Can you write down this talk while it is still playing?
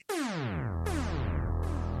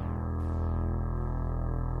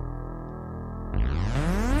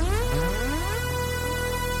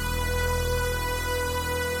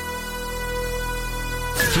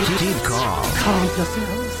Keep calm. Calm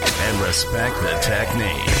yourselves. And respect the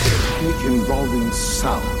technique. Technique involving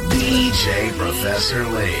sound. DJ Professor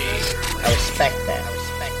Lee. I respect that.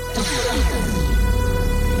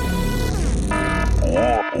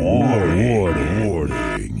 Warning.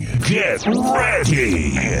 Get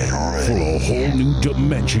ready for a whole new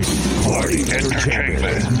dimension of party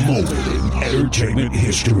entertainment moment in entertainment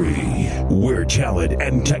history, where talent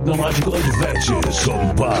and technological advances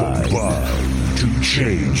combine to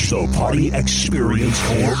change the party experience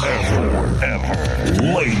forever.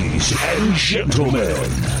 Ladies and gentlemen,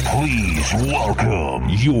 please welcome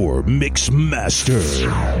your mix master,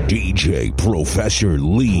 DJ Professor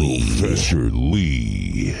Lee.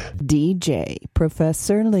 DJ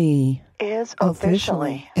Professor Lee is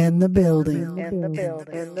officially in the building.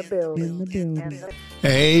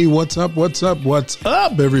 Hey, what's up,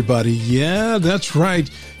 everybody? Yeah, that's right.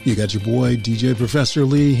 You got your boy, DJ Professor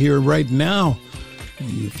Lee, here right now.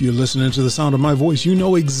 If you're listening to the sound of my voice, you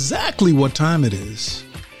know exactly what time it is.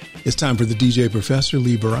 It's time for the DJ Professor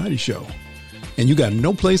Lee Variety Show. And you got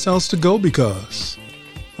no place else to go because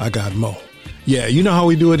I got Mo. Yeah, you know how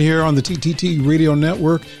we do it here on the TTT Radio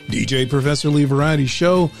Network, DJ Professor Lee Variety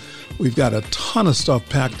Show. We've got a ton of stuff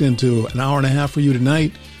packed into an hour and a half for you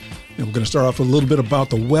tonight. And we're going to start off with a little bit about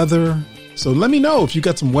the weather. So let me know if you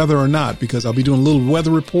got some weather or not, because I'll be doing a little weather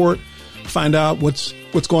report, find out what's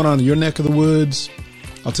going on in your neck of the woods.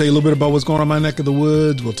 I'll tell you a little bit about what's going on in my neck of the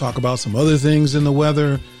woods. We'll talk about some other things in the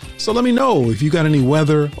weather. So let me know if you got any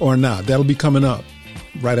weather or not. That'll be coming up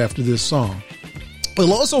right after this song.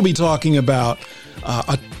 We'll also be talking about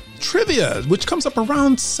a trivia, which comes up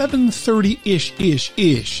around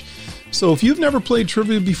 7:30-ish. So if you've never played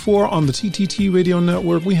trivia before on the TTT Radio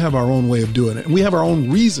Network, we have our own way of doing it. And we have our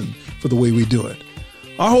own reason for the way we do it.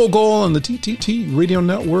 Our whole goal on the TTT Radio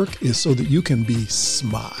Network is so that you can be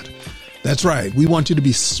smart. That's right. We want you to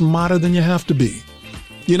be smarter than you have to be.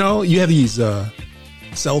 You know, you have these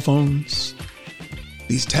cell phones,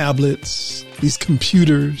 these tablets, these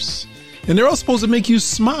computers, and they're all supposed to make you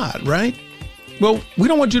smart, right? Well, we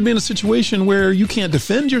don't want you to be in a situation where you can't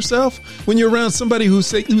defend yourself when you're around somebody who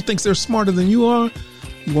thinks they're smarter than you are.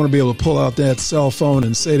 You want to be able to pull out that cell phone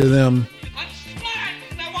and say to them, "I'm smart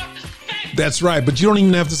and I want to defend." That's right, but you don't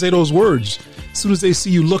even have to say those words. As soon as they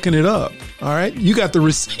see you looking it up, all right? You got the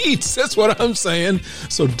receipts. That's what I'm saying.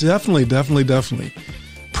 So definitely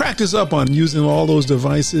practice up on using all those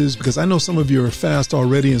devices, because I know some of you are fast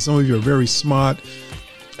already and some of you are very smart.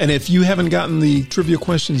 And if you haven't gotten the trivia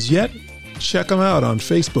questions yet, check them out on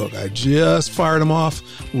Facebook. I just fired them off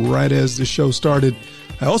right as the show started.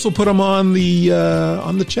 I also put them on the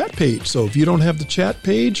chat page. So if you don't have the chat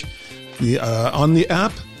page on the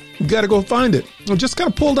app, you got to go find it. Just kind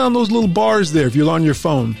of pull down those little bars there if you're on your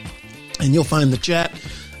phone, and you'll find the chat.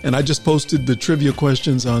 And I just posted the trivia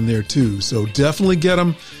questions on there too. So definitely get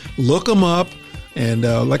them, look them up. And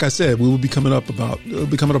like I said, we will be coming up about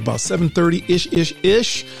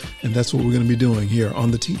 7:30-ish, and that's what we're going to be doing here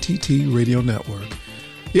on the TTT Radio Network.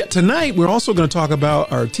 Yeah, tonight we're also going to talk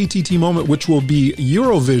about our TTT moment, which will be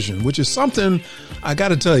Eurovision, which is something I got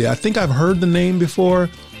to tell you. I think I've heard the name before,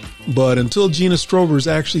 but until Gina Strovers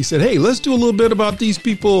actually said, "Hey, let's do a little bit about these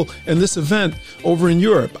people and this event over in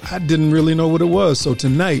Europe," I didn't really know what it was. So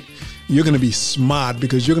tonight, you're going to be smart,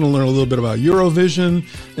 because you're going to learn a little bit about Eurovision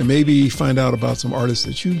and maybe find out about some artists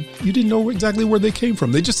that you didn't know exactly where they came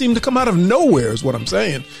from. They just seem to come out of nowhere is what I'm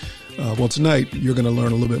saying. Well, tonight you're going to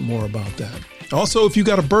learn a little bit more about that. Also, if you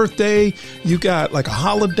got a birthday, you got like a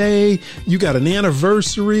holiday, you got an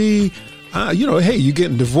anniversary, hey, you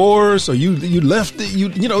getting divorced, or you left, you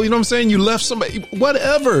know what I'm saying? You left somebody,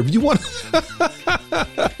 whatever. If you want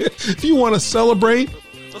to celebrate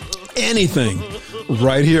anything,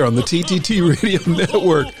 right here on the TTT Radio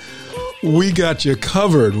Network, we got you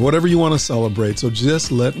covered, whatever you want to celebrate. So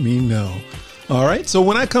just let me know. All right. So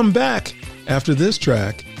when I come back after this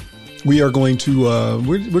track, we are going to,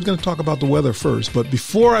 we're going to talk about the weather first. But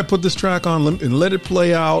before I put this track on and let it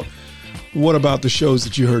play out, what about the shows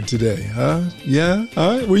that you heard today? Huh? Yeah.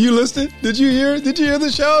 All right. Were you listening? Did you hear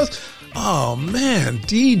the shows? Oh man,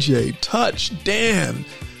 DJ Touch Dan.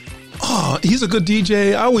 Oh, he's a good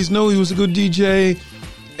DJ. I always know he was a good DJ,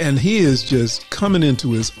 and he is just coming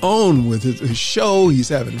into his own with his show. He's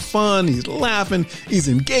having fun. He's laughing. He's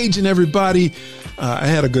engaging everybody. I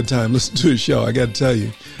had a good time listening to his show, I got to tell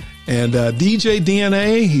you. And DJ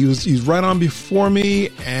DNA, he's right on before me,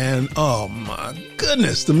 and oh my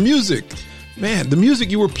goodness, the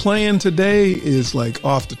music you were playing today is like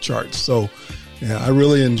off the charts. So yeah, I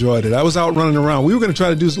really enjoyed it. I was out running around. We were going to try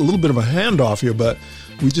to do a little bit of a handoff here, but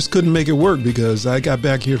we just couldn't make it work because I got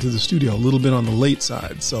back here to the studio a little bit on the late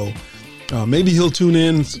side. So Maybe he'll tune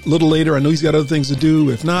in a little later. I know he's got other things to do.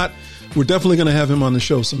 If not, we're definitely going to have him on the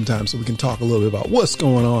show sometime so we can talk a little bit about what's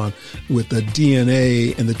going on with the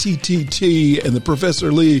DNA and the TTT and the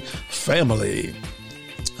Professor Lee family.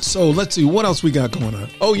 So let's see what else we got going on.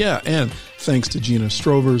 Oh, yeah. And thanks to Gina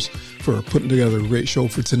Strovers for putting together a great show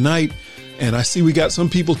for tonight. And I see we got some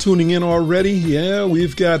people tuning in already. Yeah,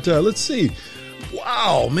 we've got, let's see.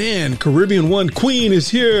 Wow, man. Caribbean One Queen is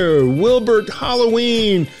here. Wilbert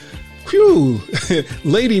Halloween. Whew.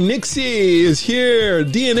 Lady Nixie is here.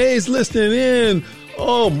 DNA's listening in.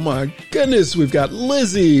 Oh, my goodness. We've got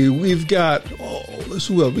Lizzie. We've got, who else?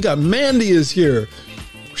 We got Mandy is here.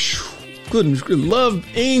 Whew. Good Love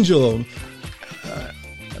Angel.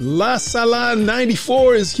 La Sala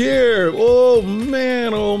 94 is here. Oh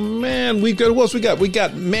man. We've got, what else we got? We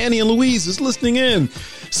got Manny and Louise is listening in.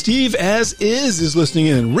 Steve As is listening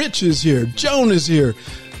in. Rich is here. Joan is here.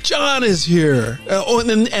 John is here.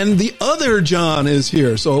 And the other John is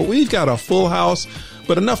here. So we've got a full house.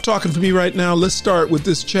 But enough talking for me right now. Let's start with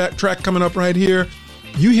this track coming up right here.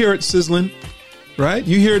 You hear it sizzling, right?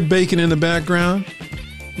 You hear it baking in the background.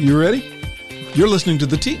 You ready? You're listening to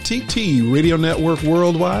the TTT Radio Network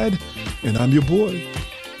Worldwide, and I'm your boy,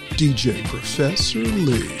 DJ Professor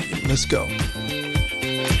Lee. Let's go.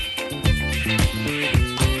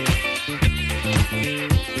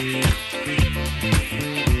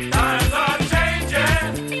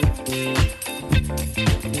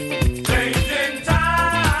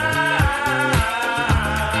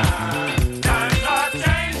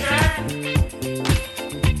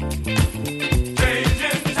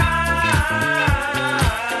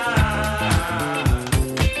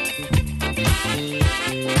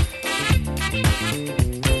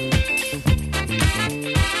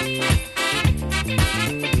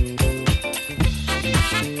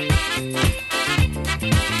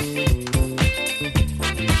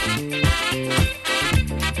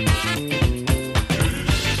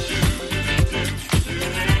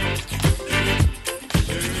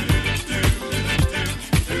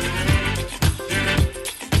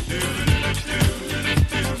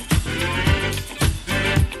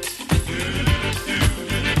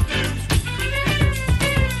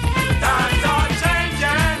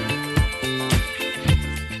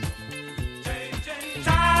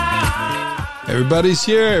 Everybody's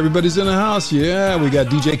here. Everybody's in the house. Yeah, we got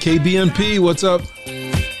DJ KBNP. What's up?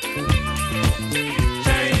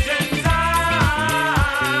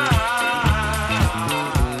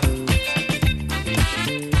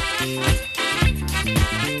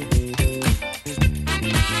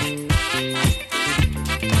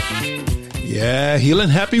 Yeah, Healing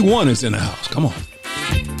Happy One is in the house. Come on.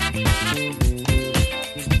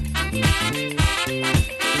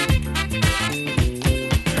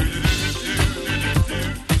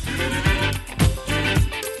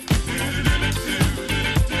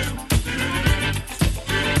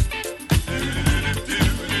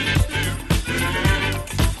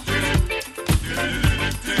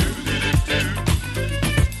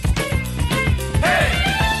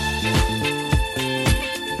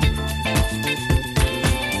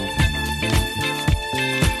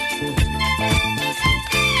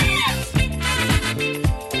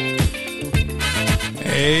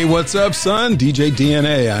 Hey, what's up, son? DJ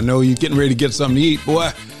DNA. I know you're getting ready to get something to eat,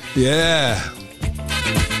 boy. Yeah.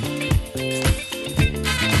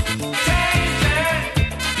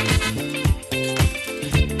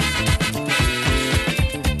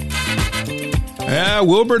 Yeah,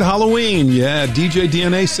 Wilbert Halloween. Yeah, DJ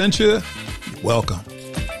DNA sent you. Welcome.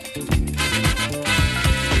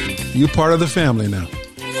 You part of the family now.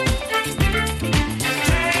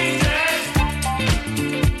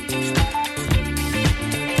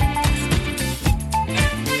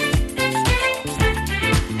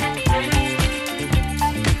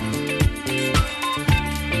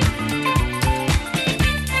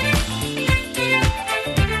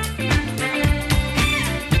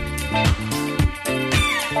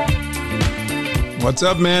 What's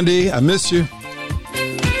up, Mandy? I miss you.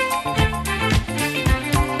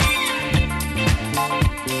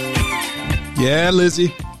 Yeah,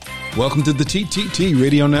 Lizzie. Welcome to the TTT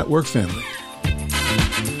Radio Network family.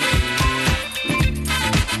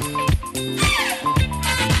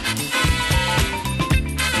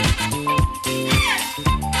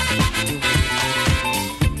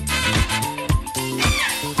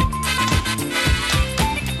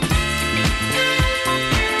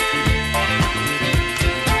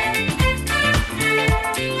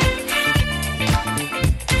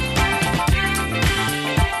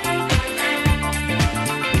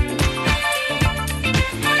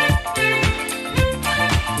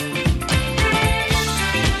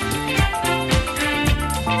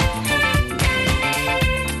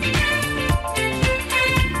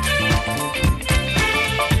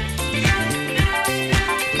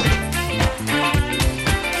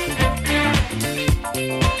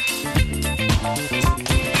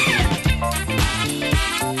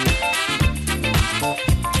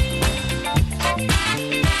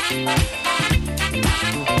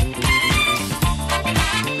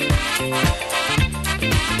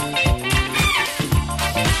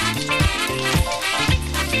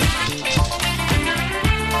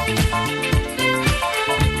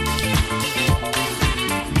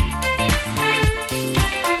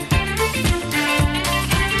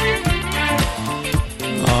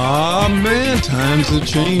 Times are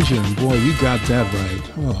changing. Boy, you got that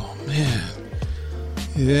right. Oh, man.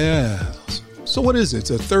 Yeah. So what is it? It's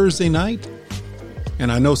a Thursday night?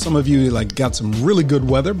 And I know some of you got some really good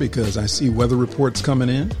weather because I see weather reports coming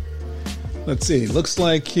in. Let's see. Looks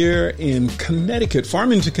like here in Connecticut,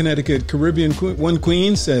 Farmington, Connecticut, Caribbean One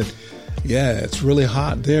Queen said, yeah, it's really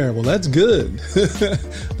hot there. Well, that's good.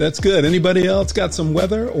 That's good. Anybody else got some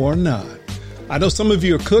weather or not? I know some of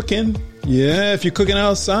you are cooking. Yeah, if you're cooking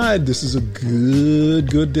outside, this is a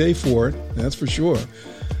good day for it. That's for sure.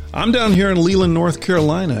 I'm down here in Leland, North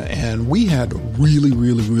Carolina, and we had really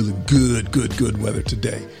good weather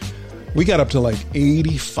today. We got up to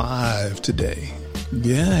 85 today.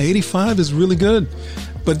 Yeah, 85 is really good.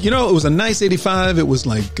 But, it was a nice 85. It was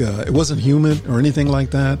it wasn't humid or anything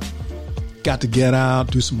like that. Got to get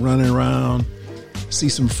out, do some running around, see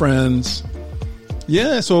some friends.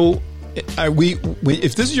 Yeah, so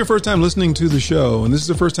if this is your first time listening to the show and this is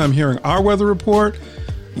the first time hearing our weather report,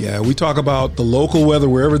 yeah, we talk about the local weather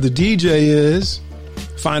wherever the DJ is,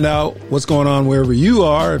 find out what's going on wherever you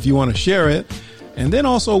are if you want to share it, and then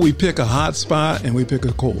also we pick a hot spot and we pick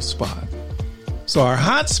a cold spot. So our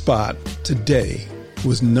hot spot today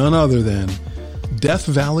was none other than Death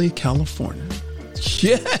Valley, California.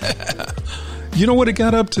 Yeah, you know what it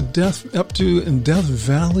got up to in Death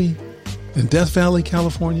Valley,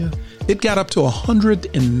 California? It got up to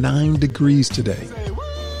 109 degrees today.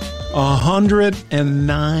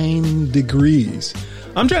 109 degrees.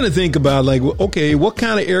 I'm trying to think about okay, what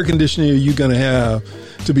kind of air conditioning are you going to have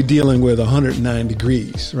to be dealing with 109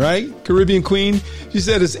 degrees, right? Caribbean Queen, she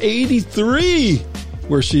said it's 83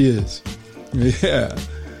 where she is. Yeah.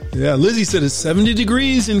 Lizzie said it's 70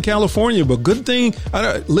 degrees in California, but good thing.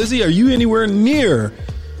 Lizzie, are you anywhere near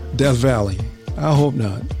Death Valley? I hope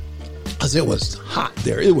not. Because it was hot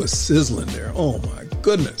there. It was sizzling there. Oh, my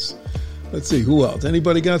goodness. Let's see. Who else?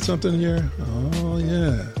 Anybody got something here? Oh,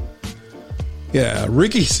 yeah. Yeah,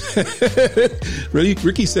 Ricky said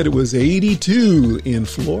it was 82 in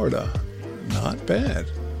Florida. Not bad.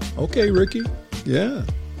 Okay, Ricky. Yeah.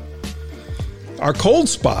 Our cold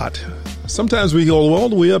spot. Sometimes we go all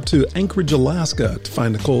the way up to Anchorage, Alaska to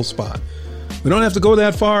find a cold spot. We don't have to go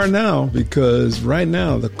that far now because right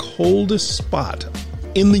now the coldest spot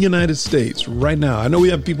in the United States right now. I know we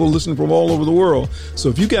have people listening from all over the world. So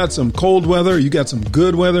if you got some cold weather, you got some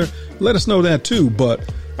good weather, let us know that too.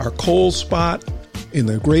 But our cold spot in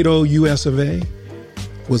the great old US of A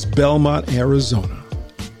was Belmont, Arizona.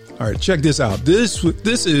 All right, check this out. This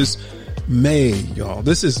is May, y'all.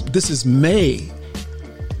 This is May.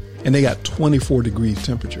 And they got 24 degrees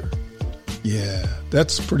temperature. Yeah,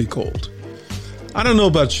 that's pretty cold. I don't know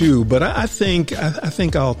about you, but I think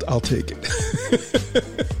I'll take it.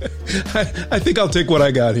 I think I'll take what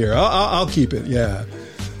I got here. I'll keep it. Yeah.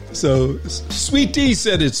 So Sweet D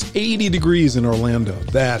said it's 80 degrees in Orlando.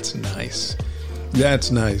 That's nice.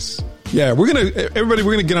 That's nice. Yeah, we're gonna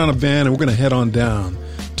get on a van and we're gonna head on down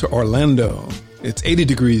to Orlando. It's 80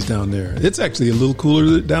 degrees down there. It's actually a little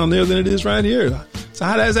cooler down there than it is right here. So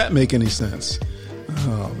how does that make any sense?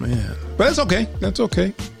 Oh man, but that's okay. That's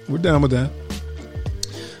okay. We're down with that.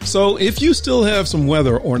 So if you still have some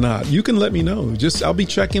weather or not, you can let me know. I'll be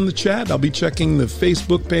checking the chat. I'll be checking the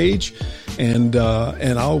Facebook page, and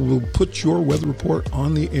I will put your weather report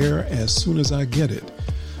on the air as soon as I get it.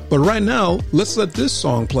 But right now, let's let this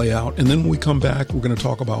song play out, and then when we come back, we're going to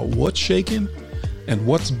talk about what's shaking and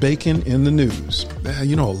what's baking in the news. A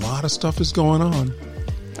lot of stuff is going on.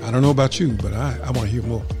 I don't know about you, but I want to hear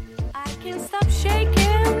more. I can't stop shaking.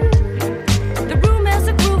 The room has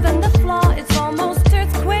a groove and the floor is almost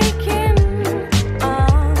earthquaking.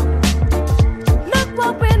 Look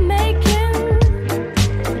what we're making.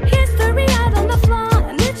 History out on the floor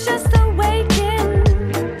and it's just awakening.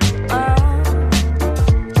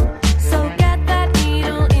 So get that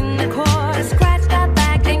needle in the core, scratch that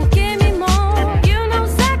back and give me more. You know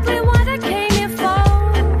exactly what I came here for.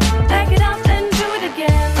 Back it up and do it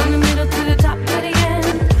again. From the middle to the top, do it again.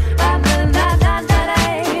 Back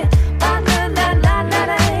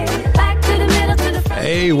to the middle to the front.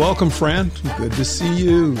 Hey, welcome, friend. Good to see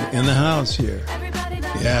you in the house here.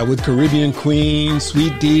 Yeah, with Caribbean Queen,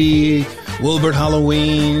 Sweet D, Wilbert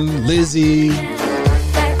Halloween, Lizzie.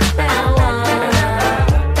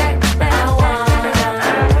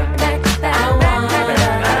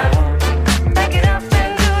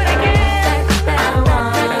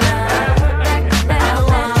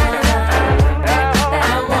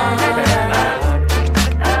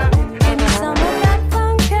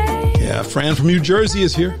 Fran from New Jersey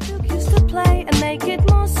is here. Used to play and make it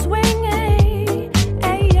more swingy,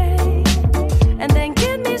 and then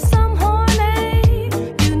give me some horny.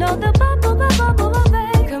 You know the bubble, bubble,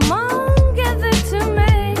 babe. Come on, give it to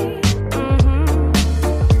me.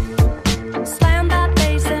 Slam that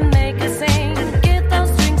bass and make it sing. Get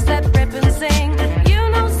those strings that rip and sing. You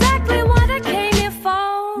know exactly what I came here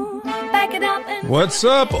for. Back it up and What's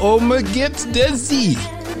up, Oma Gibbs Desi?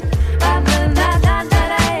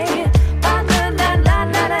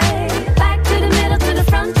 back to the middle, to the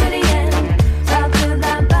front, to the end.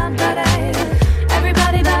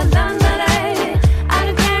 Everybody, I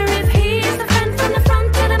don't care if he's the friend from the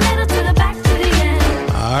front to the middle, to the back, to the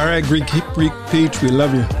end. All right, Greek Peach, we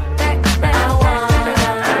love you. Back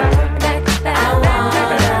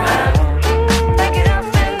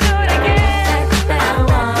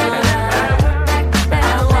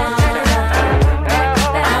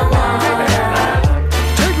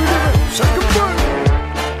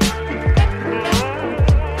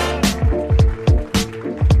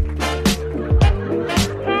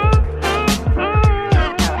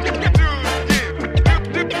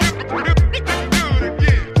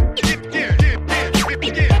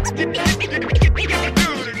it up and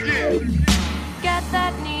do it again. Get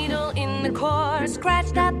that needle in the core, scratch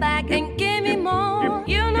that back and give me more.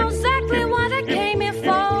 You know exactly what I came here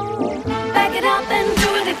for. Back it up and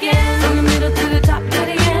do it again. From the middle to the top to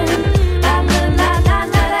the end.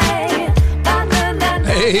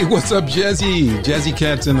 Hey, what's up, Jazzy? Jazzy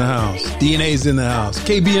Cat's in the house. DNA's in the house.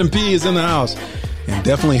 KBMP is in the house. And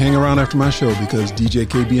definitely hang around after my show because DJ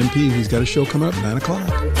KBMP, he's got a show coming up at 9 o'clock.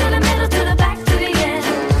 To the middle, to the back, to the end.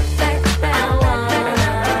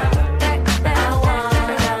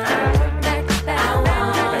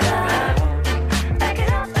 Back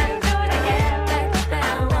it up and do it again.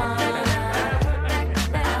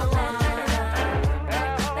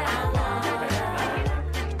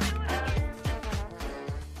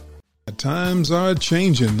 Times are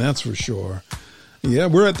changing, that's for sure. Yeah,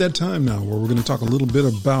 we're at that time now where we're going to talk a little bit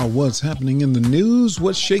about what's happening in the news,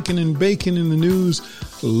 what's shaking and baking in the news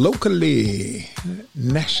locally,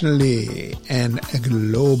 nationally, and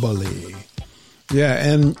globally. Yeah,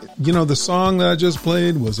 and, you know, the song that I just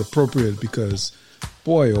played was appropriate because,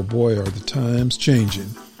 boy, oh boy, are the times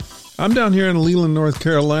changing. I'm down here in Leland, North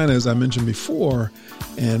Carolina, as I mentioned before,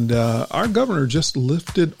 and our governor just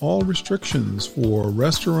lifted all restrictions for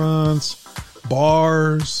restaurants,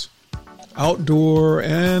 bars, outdoor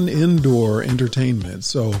and indoor entertainment.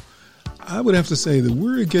 So I would have to say that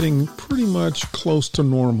we're getting pretty much close to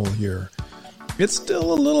normal here. It's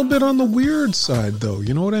still a little bit on the weird side, though.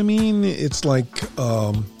 You know what I mean? It's like,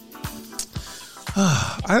 I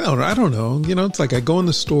don't know. You know, it's like I go in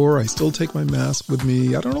the store, I still take my mask with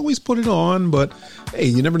me. I don't always put it on, but hey,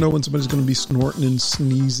 you never know when somebody's going to be snorting and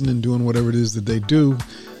sneezing and doing whatever it is that they do.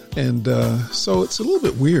 And so it's a little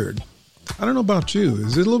bit weird. I don't know about you.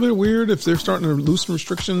 Is it a little bit weird if they're starting to loosen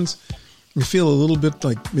restrictions? You feel a little bit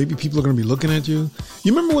like maybe people are going to be looking at you.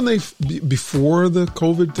 You remember when before the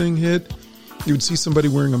COVID thing hit, you would see somebody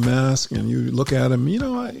wearing a mask and you look at him. You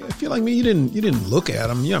know, I feel like you didn't look at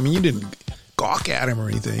him. Yeah, I mean, you didn't gawk at him or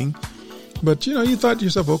anything. But, you know, you thought to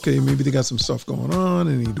yourself, okay, maybe they got some stuff going on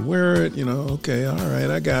and need to wear it. You know, okay, all right,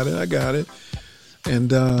 I got it.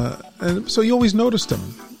 And so you always noticed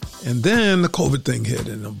them. And then the COVID thing hit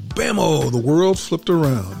and bam-o, the world flipped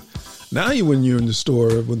around. Now when you're in the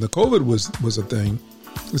store, when the COVID was a thing,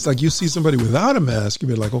 it's like you see somebody without a mask, you'd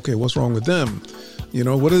be like, okay, what's wrong with them? You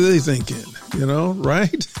know, what are they thinking? You know,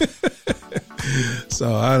 right?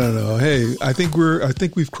 So I don't know. Hey, I think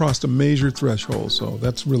we've crossed a major threshold. So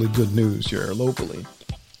that's really good news here locally.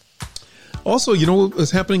 Also, you know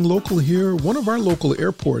what's happening local here? One of our local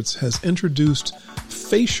airports has introduced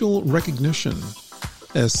facial recognition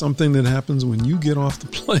as something that happens when you get off the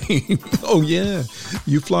plane. Oh, yeah.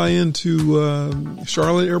 You fly into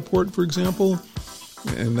Charlotte Airport, for example,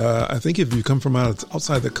 and I think if you come from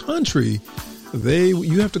outside the country,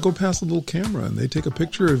 you have to go past a little camera, and they take a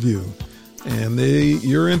picture of you, and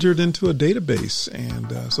you're entered into a database,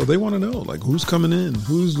 and so they want to know, like, who's coming in,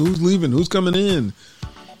 who's leaving, who's coming in.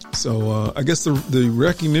 So I guess the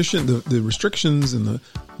recognition, the restrictions and the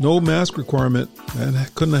no mask requirement,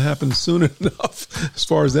 that couldn't have happened soon enough as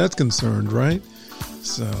far as that's concerned, right?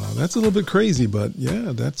 So that's a little bit crazy, but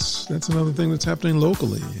yeah, that's another thing that's happening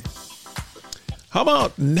locally. How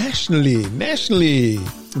about nationally? Nationally,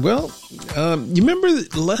 well, you remember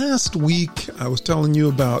last week I was telling you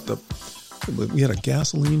about we had a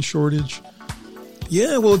gasoline shortage?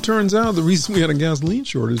 Yeah, well, it turns out the reason we had a gasoline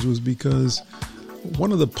shortage was because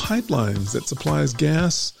one of the pipelines that supplies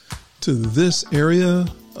gas to this area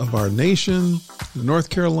of our nation North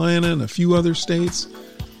Carolina, and a few other states.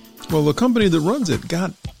 Well, the company that runs it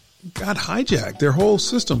got hijacked. Their whole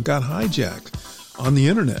system got hijacked on the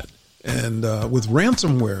internet, and with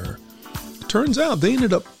ransomware. Turns out they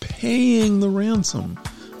ended up paying the ransom,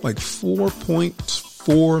 like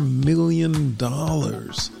 $4.4 million.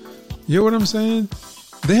 You know what I'm saying?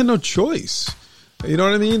 They had no choice. You know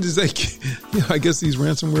what I mean? It's like, I guess these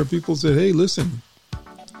ransomware people said, hey, listen,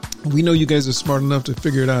 we know you guys are smart enough to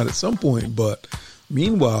figure it out at some point, but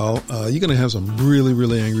meanwhile, you're going to have some really,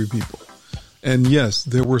 really angry people. And yes,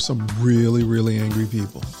 there were some really, really angry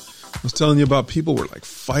people. I was telling you about people were like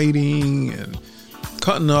fighting and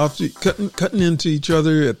cutting into each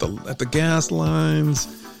other at the gas lines.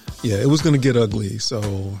 Yeah, it was going to get ugly.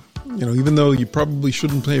 So, even though you probably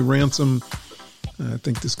shouldn't pay ransom, I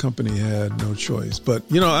think this company had no choice. But,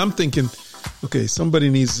 I'm thinking, okay, somebody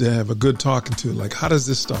needs to have a good talking to. Like, how does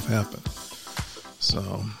this stuff happen?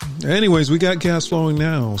 So, anyways, we got gas flowing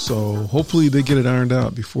now. So hopefully they get it ironed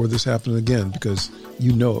out before this happens again, because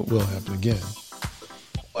it will happen again.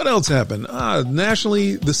 What else happened?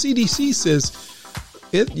 Nationally, the CDC says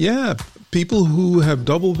people who have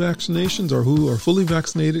double vaccinations or who are fully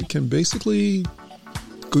vaccinated can basically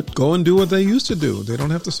go and do what they used to do. They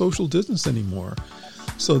don't have to social distance anymore.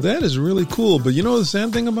 So that is really cool. But the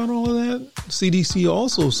sad thing about all of that? CDC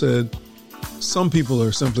also said some people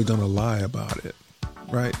are simply going to lie about it.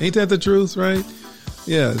 Right? Ain't that the truth, right?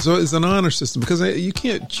 Yeah. So it's an honor system, because you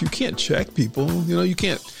can't check people. You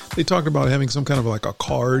can't. They talked about having some kind of like a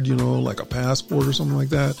card, like a passport or something like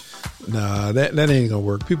that. Nah, that ain't gonna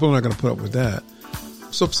work. People are not gonna put up with that.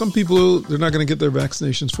 So some people, they're not gonna get their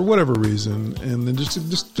vaccinations for whatever reason, and they're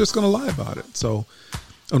just gonna lie about it. So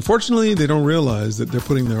unfortunately, they don't realize that they're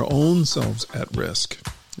putting their own selves at risk.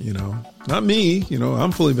 Not me.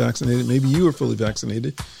 I'm fully vaccinated. Maybe you are fully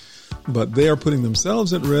vaccinated. But they are putting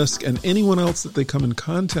themselves at risk, and anyone else that they come in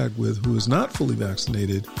contact with who is not fully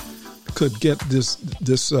vaccinated could get this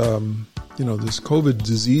COVID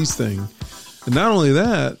disease thing. And not only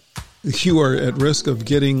that, you are at risk of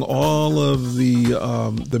getting all of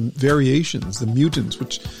the variations, the mutants,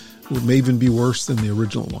 which may even be worse than the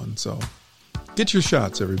original one. So get your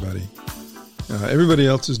shots, everybody. Everybody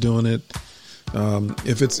else is doing it.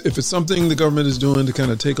 If it's something the government is doing to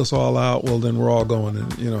kind of take us all out, well, then we're all going,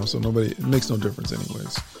 and so it makes no difference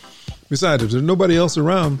anyways. Besides, if there's nobody else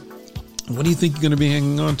around, what do you think you're going to be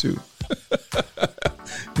hanging on to?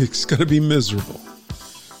 It's going to be miserable.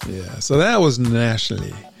 Yeah. So that was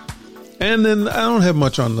nationally. And then I don't have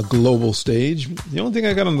much on the global stage. The only thing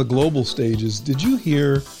I got on the global stage is, did you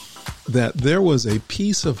hear that there was a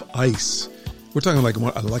piece of ice? We're talking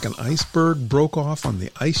like an iceberg broke off on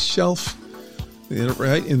the ice shelf,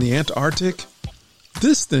 right, in the Antarctic.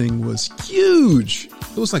 This thing was huge.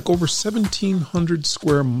 It was like over 1,700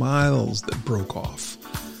 square miles that broke off.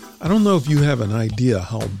 I don't know if you have an idea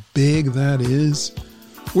how big that is.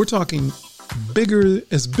 We're talking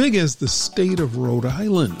as big as the state of Rhode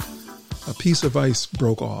Island. A piece of ice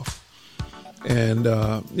broke off. And,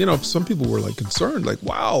 some people were like concerned, like,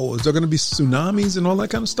 wow, is there going to be tsunamis and all that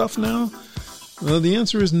kind of stuff now? Well, the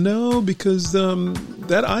answer is no, because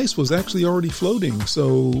that ice was actually already floating.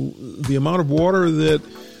 So the amount of water that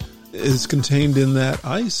is contained in that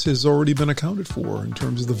ice has already been accounted for in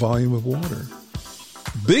terms of the volume of water.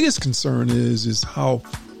 Biggest concern is how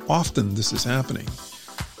often this is happening.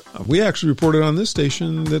 We actually reported on this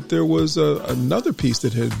station that there was another piece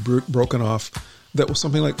that had broken off that was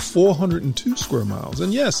something like 402 square miles.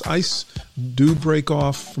 And yes, ice do break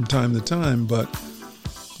off from time to time, but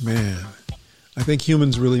man, I think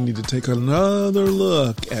humans really need to take another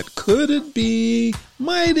look at,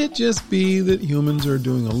 might it just be that humans are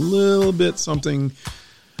doing a little bit something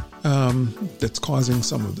that's causing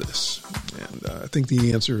some of this? And I think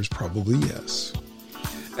the answer is probably yes.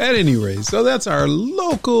 At any rate, so that's our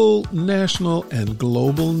local, national, and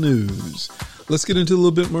global news. Let's get into a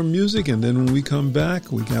little bit more music, and then when we come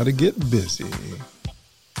back, we got to get busy.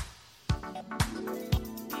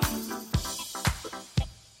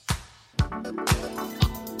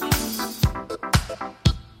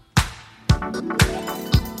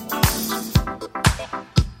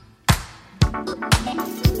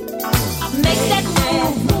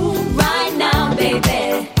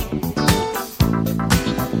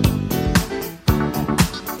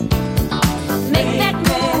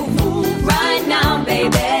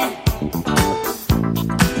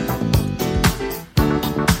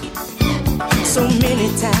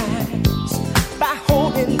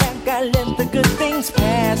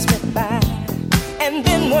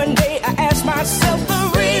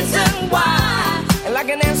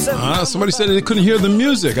 can answer. Somebody said they couldn't hear the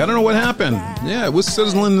music. I don't know what happened. Yeah, it was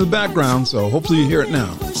sizzling in the background, so hopefully you hear it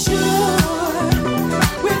now.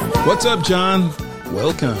 What's up, John?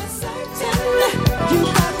 Welcome.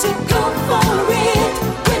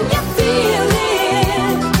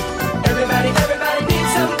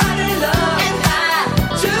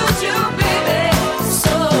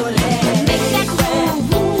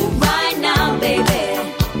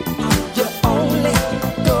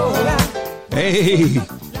 Hey,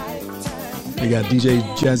 we got DJ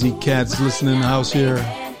Jazzy Cats listening in the house here.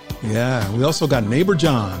 Yeah, we also got Neighbor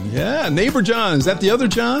John. Yeah, Neighbor John. Is that the other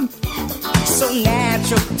John? So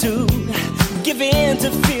natural to give in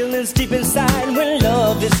to feelings deep inside when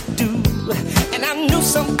love is due. And I knew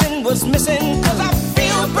something was missing because I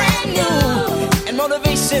feel brand new. And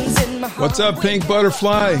motivation's in my heart. What's up, Pink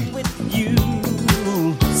Butterfly? With you.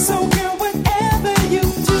 So girl, whatever you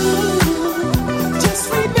do, just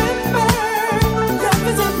remember.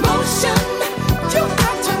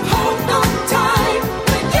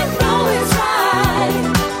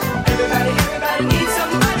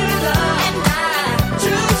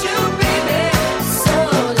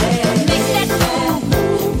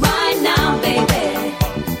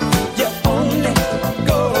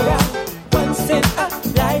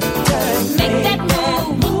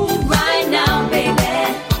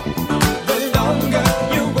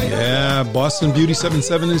 Boston Beauty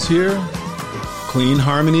 77 is here. Clean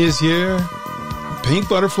Harmony is here. Pink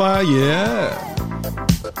Butterfly, yeah.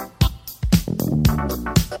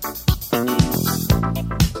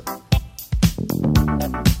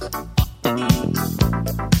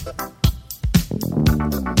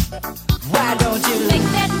 Why don't you make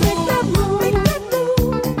that move? Make that move.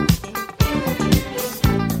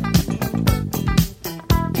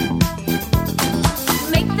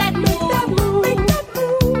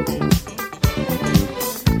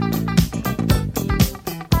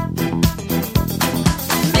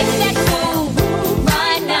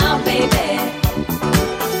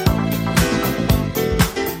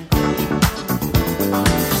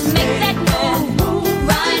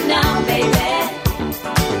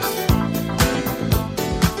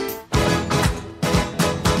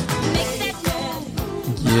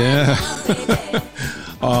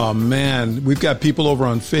 Oh, man. We've got people over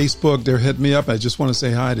on Facebook. They're hitting me up. I just want to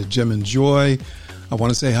say hi to Jim and Joy. I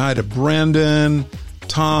want to say hi to Brandon,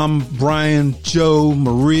 Tom, Brian, Joe,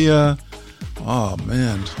 Maria. Oh,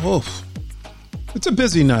 man. Oof. It's a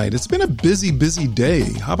busy night. It's been a busy, busy day.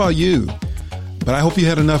 How about you? But I hope you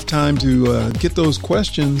had enough time to get those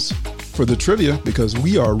questions for the trivia because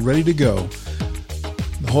we are ready to go.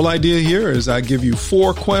 The whole idea here is I give you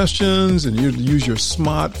 4 questions and you use your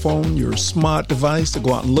smartphone, your smart device to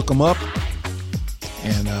go out and look them up.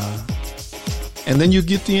 And then you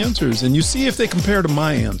get the answers and you see if they compare to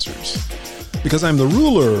my answers. Because I'm the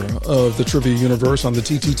ruler of the trivia universe on the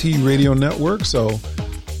TTT radio network. So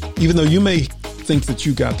even though you may think that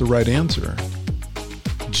you got the right answer,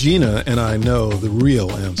 Gina and I know the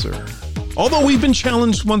real answer. Although we've been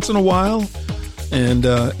challenged once in a while. And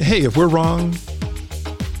hey, if we're wrong,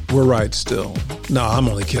 we're right still. No, I'm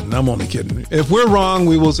only kidding. If we're wrong,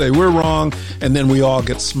 we will say we're wrong, and then we all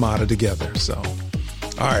get smarted together. So,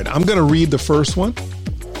 all right, I'm going to read the first one.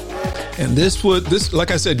 And this,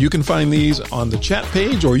 like I said, you can find these on the chat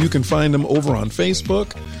page, or you can find them over on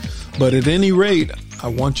Facebook. But at any rate, I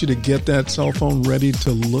want you to get that cell phone ready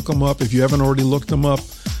to look them up if you haven't already looked them up.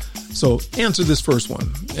 So answer this first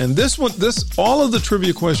one. And all of the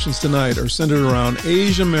trivia questions tonight are centered around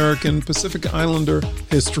Asian American Pacific Islander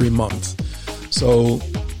History Month. So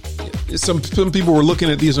some people were looking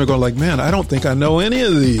at these and are going like, man, I don't think I know any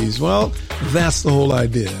of these. Well, that's the whole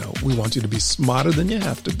idea. We want you to be smarter than you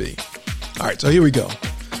have to be. All right, so here we go.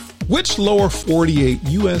 Which lower 48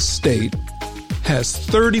 U.S. state has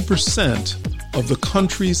 30% of the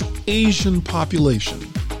country's Asian population?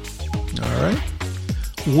 All right.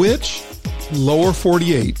 Which lower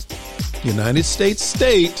 48 United States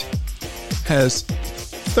state has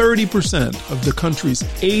 30% of the country's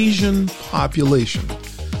Asian population?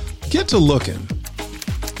 Get to looking.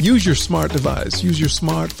 Use your smart device. Use your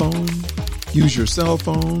smartphone. Use your cell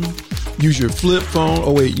phone. Use your flip phone.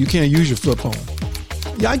 Oh, wait, you can't use your flip phone.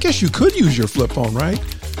 Yeah, I guess you could use your flip phone, right?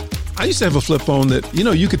 I used to have a flip phone that,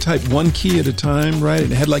 you could type one key at a time, right?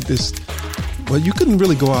 And it had like this. Well, you couldn't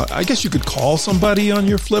really go out. I guess you could call somebody on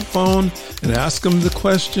your flip phone and ask them the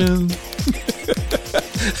question.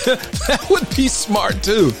 That would be smart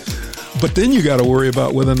too. But then you got to worry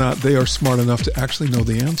about whether or not they are smart enough to actually know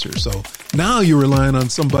the answer. So now you're relying on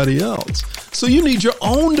somebody else. So you need your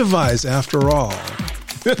own device after all.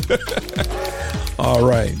 All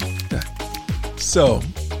right. So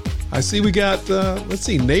I see we got, let's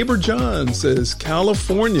see, Neighbor John says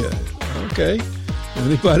California. Okay.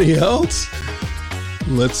 Anybody else?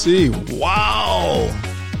 Let's see. Wow.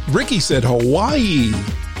 Ricky said Hawaii.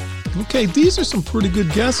 Okay, these are some pretty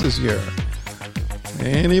good guesses here.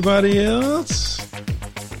 Anybody else?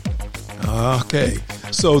 Okay.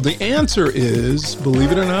 So the answer is,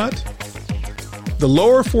 believe it or not, the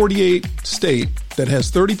lower 48 state that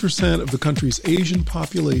has 30% of the country's Asian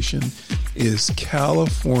population is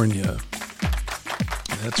California.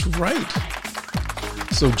 That's right.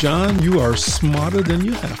 So, John, you are smarter than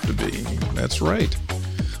you have to be. That's right.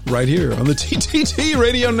 Right here on the TTT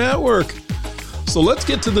Radio Network. So let's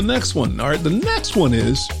get to the next one. All right, the next one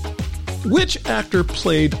is, which actor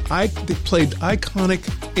played iconic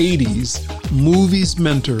 80s movies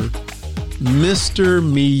mentor Mr.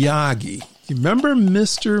 Miyagi? You remember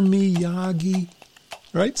Mr. Miyagi?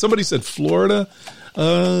 Right? Somebody said Florida.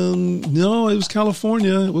 No, it was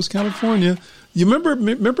California. It was California. You remember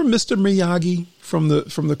Mr. Miyagi from the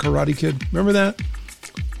Karate Kid? Remember that?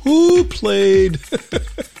 Who played?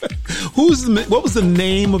 What was the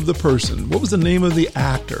name of the person? What was the name of the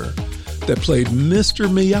actor that played Mr.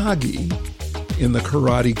 Miyagi in the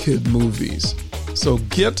Karate Kid movies? So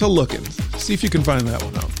get to looking. See if you can find that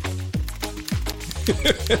one out.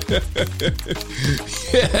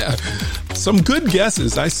 Yeah, some good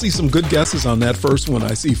guesses. I see some good guesses on that first one.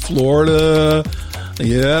 I see Florida.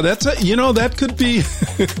 Yeah, that could be.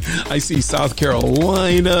 I see South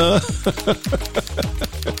Carolina.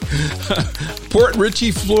 Port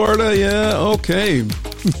Richey, Florida. Yeah, okay.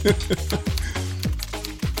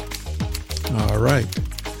 All right.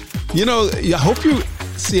 I hope you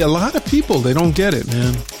see a lot of people, they don't get it,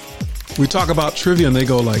 man. We talk about trivia and they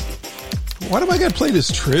go like, why do I got to play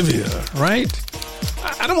this trivia, right?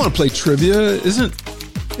 I don't want to play trivia.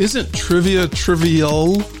 Isn't trivia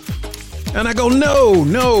trivial? And I go,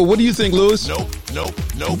 no. What do you think, Louis?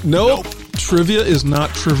 Nope. Trivia is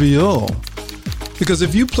not trivial. Because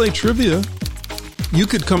if you play trivia, you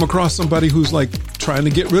could come across somebody who's like trying to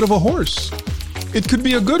get rid of a horse. It could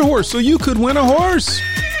be a good horse, so you could win a horse.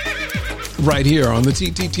 Right here on the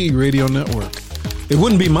TTT Radio Network. It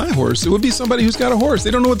wouldn't be my horse. It would be somebody who's got a horse.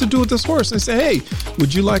 They don't know what to do with this horse. They say, hey,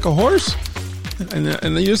 would you like a horse? And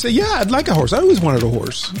then you say, yeah, I'd like a horse. I always wanted a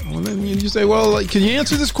horse. And then you say, well, can you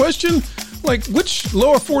answer this question? Like, which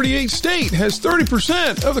lower 48 state has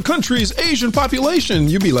 30% of the country's Asian population?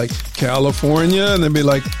 You'd be like, California. And they'd be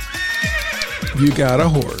like, you got a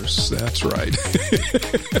horse. That's right.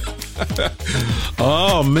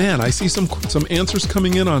 Oh, man, I see some answers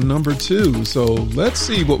coming in on number 2. So let's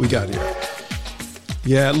see what we got here.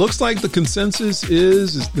 Yeah, it looks like the consensus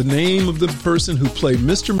is the name of the person who played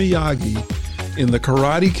Mr. Miyagi in the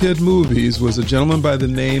Karate Kid movies was a gentleman by the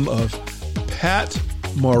name of Pat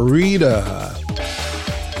Morita.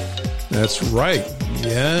 That's right.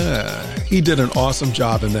 Yeah, he did an awesome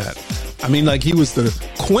job in that. I mean, like, he was the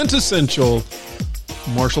quintessential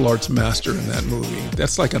martial arts master in that movie.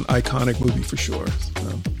 That's like an iconic movie for sure.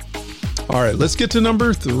 All right, let's get to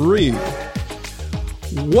number 3.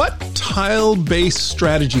 What tile-based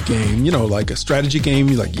strategy game, like a strategy game,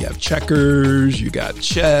 you have checkers, you got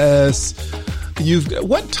chess,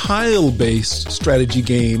 what tile-based strategy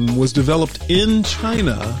game was developed in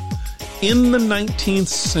China in the 19th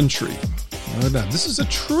century? Now, this is a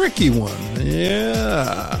tricky one.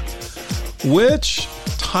 Yeah. Which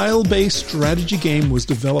tile-based strategy game was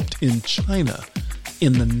developed in China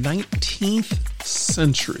in the 19th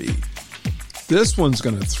century? This one's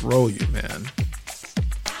going to throw you, man.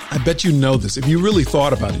 I bet you know this. If you really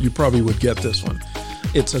thought about it, you probably would get this one.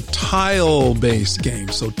 It's a tile-based game.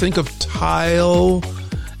 So think of tile,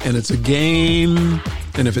 and it's a game.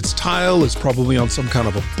 And if it's tile, it's probably on some kind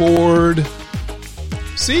of a board.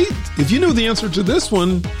 See, if you knew the answer to this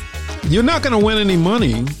one, you're not going to win any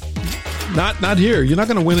money. Not here. You're not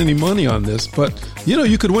going to win any money on this. But,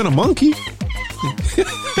 you could win a monkey.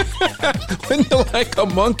 Wouldn't you like a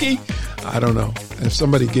monkey? I don't know. If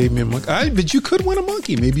somebody gave me a monkey, but you could win a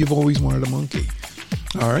monkey. Maybe you've always wanted a monkey.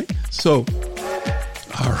 All right. So,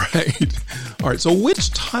 So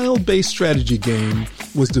which tile-based strategy game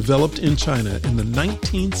was developed in China in the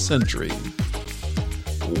 19th century?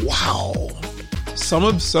 Wow.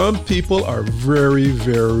 Some people are very,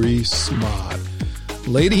 very smart.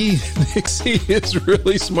 Lady Nixie is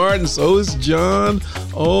really smart, and so is John.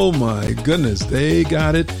 Oh my goodness, they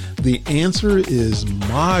got it. The answer is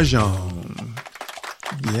Mahjong.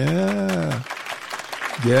 Yeah,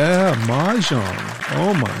 Mahjong.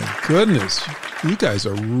 Oh my goodness. You guys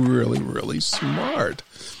are really, really smart.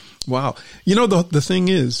 Wow. The thing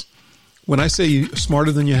is, when I say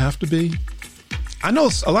smarter than you have to be, I know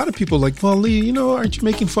a lot of people are like, well, Lee, aren't you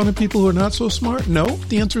making fun of people who are not so smart? No,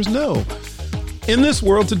 the answer is no. In this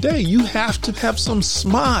world today, you have to have some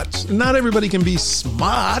smarts. Not everybody can be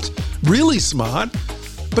smart, really smart,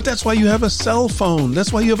 but that's why you have a cell phone.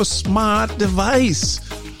 That's why you have a smart device.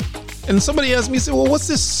 And somebody asked me, say, well, what's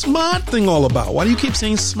this smart thing all about? Why do you keep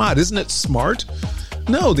saying smart? Isn't it smart?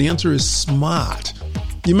 No, the answer is smart.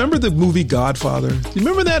 You remember the movie Godfather? You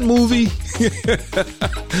remember that movie?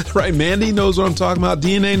 Right, Mandy knows what I'm talking about.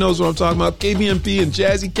 DNA knows what I'm talking about. KBMP and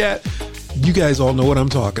Jazzy Cat. You guys all know what I'm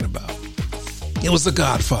talking about. It was the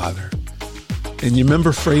Godfather. And you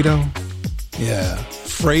remember Fredo? Yeah,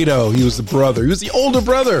 Fredo. He was the brother. He was the older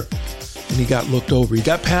brother. And he got looked over. He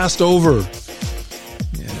got passed over.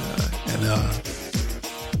 Yeah, and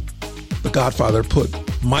the Godfather put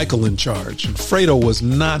Michael in charge. And Fredo was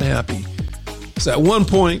not happy. So at one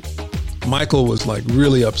point, Michael was like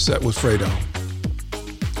really upset with Fredo.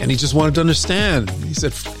 And he just wanted to understand. He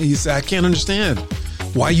said, I can't understand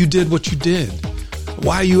why you did what you did.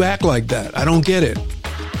 Why you act like that? I don't get it.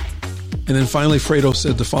 And then finally Fredo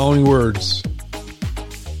said the following words.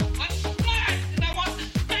 I'm smart and I want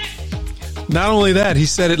respect. Not only that, he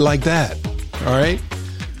said it like that. All right?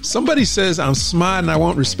 Somebody says, I'm smart and I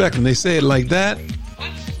want respect, and they say it like that.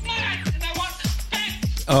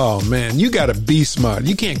 Oh, man, you got to be smart.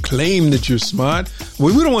 You can't claim that you're smart.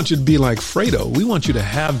 Well, we don't want you to be like Fredo. We want you to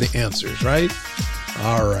have the answers, right?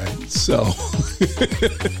 All right. So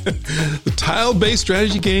the tile-based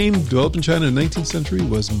strategy game developed in China in the 19th century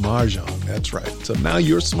was Mahjong. That's right. So now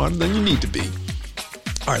you're smarter than you need to be.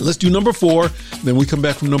 All right, let's do number 4. Then we come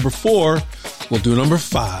back from number 4. We'll do number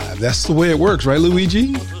 5. That's the way it works, right,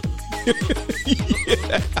 Luigi?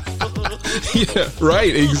 Yeah,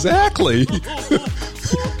 right. Exactly.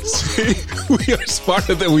 See, we are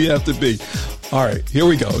smarter than we have to be. All right, here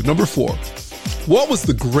we go. Number 4. What was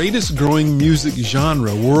the greatest growing music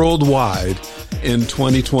genre worldwide in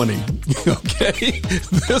 2020? Okay,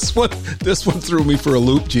 this one threw me for a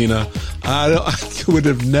loop, Gina. I would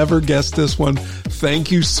have never guessed this one.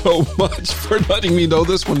 Thank you so much for letting me know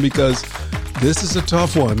this one, because this is a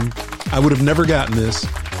tough one. I would have never gotten this.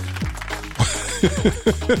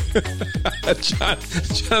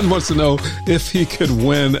 John wants to know if he could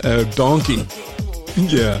win a donkey.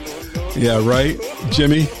 Yeah, right?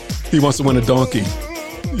 Jimmy, he wants to win a donkey.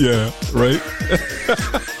 Yeah, right?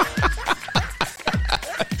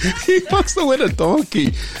 He wants to win a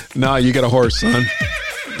donkey. Nah, you got a horse, son.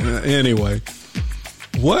 Anyway,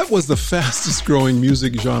 what was the fastest growing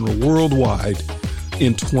music genre worldwide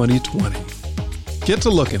in 2020? Get to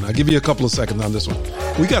looking. I'll give you a couple of seconds on this one.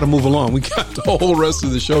 We got to move along. We got the whole rest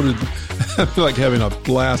of the show to I feel like having a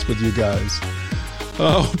blast with you guys.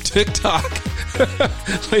 Oh, TikTok.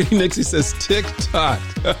 Lady Nixie says TikTok.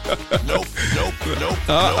 Nope.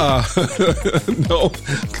 No.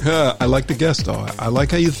 I like the guest, though. I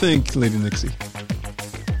like how you think, Lady Nixie.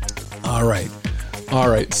 All right.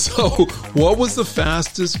 So what was the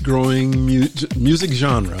fastest growing music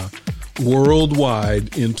genre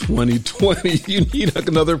worldwide in 2020? You need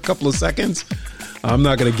another couple of seconds? I'm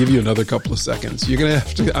not going to give you another couple of seconds. You're going to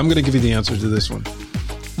have to. I'm going to give you the answer to this one.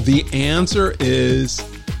 The answer is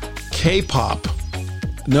K-pop.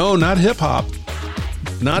 No, not hip-hop.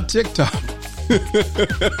 Not TikTok.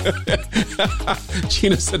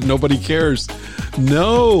 Gina said nobody cares.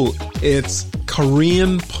 No, it's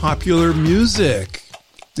Korean popular music.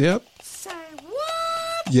 Yep.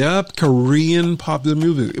 Yep, Korean popular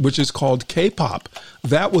music, which is called K-pop.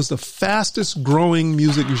 That was the fastest growing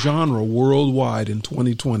music genre worldwide in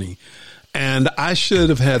 2020. And I should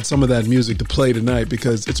have had some of that music to play tonight,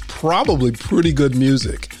 because it's probably pretty good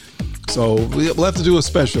music. So we'll have to do a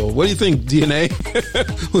special. What do you think, DNA?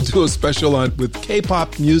 We'll do a special with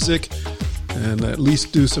K-pop music and at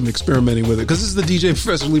least do some experimenting with it, because this is the DJ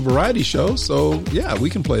Professor Lee Variety Show. So yeah, we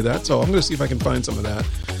can play that. So I'm going to see if I can find some of that.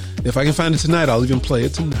 If I can find it tonight, I'll even play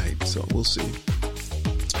it tonight. So we'll see.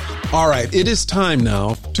 All right, it is time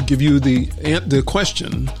now to give you the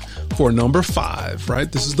question for number 5,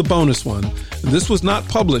 right? This is the bonus one. And this was not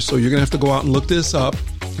published, so you're going to have to go out and look this up.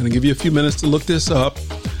 I'm going to give you a few minutes to look this up.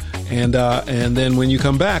 And then when you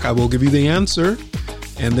come back, I will give you the answer.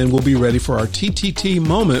 And then we'll be ready for our TTT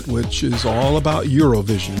moment, which is all about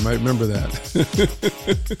Eurovision. You might remember that.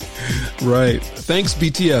 Right. Thanks,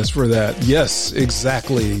 BTS, for that. Yes,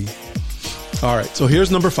 exactly. All right. So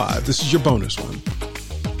here's number 5. This is your bonus one.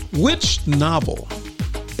 Which novel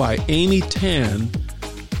by Amy Tan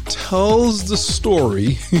tells the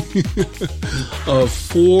story of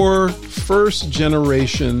 4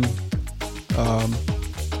 first-generation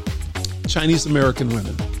Chinese American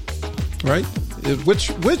women? Right?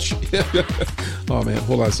 Which? Oh man,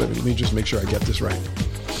 hold on a second. Let me just make sure I get this right.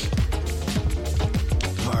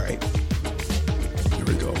 All right. Here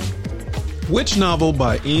we go. Which novel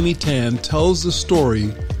by Amy Tan tells the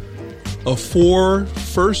story of 4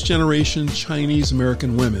 first-generation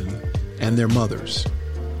Chinese-American women and their mothers?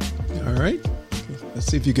 All right. Let's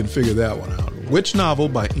see if you can figure that one out. Which novel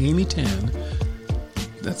by Amy Tan,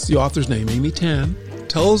 that's the author's name, Amy Tan,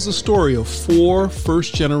 tells the story of 4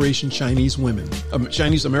 first-generation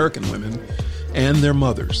Chinese-American women and their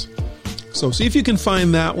mothers? So see if you can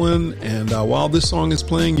find that one, and while this song is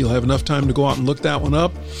playing, you'll have enough time to go out and look that one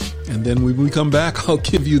up, and then when we come back, I'll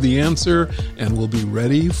give you the answer, and we'll be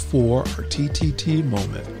ready for our TTT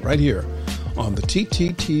moment right here on the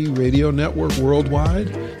TTT Radio Network Worldwide,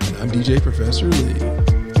 and I'm DJ Professor Lee.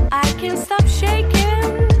 I can't stop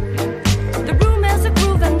shaking. The room has a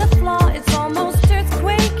groove and the floor it's almost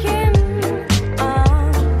earthquaking.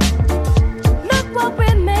 Look what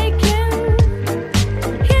we're making.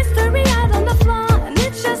 History out on the floor and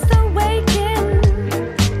it's just awakening.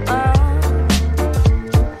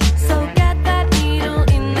 So get that needle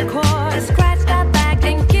in the core, scratch that back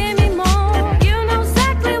and give me more. You know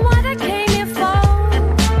exactly what I came here for.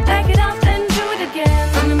 Back it up and do it again.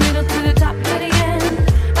 From the middle to the top to the end.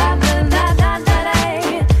 Back to the middle, to the front, to the end.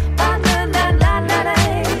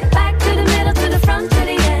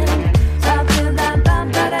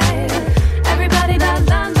 Everybody, I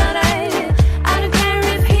don't care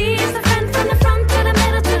if he's a friend. From the front to the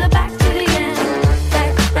middle, to the back, to the end.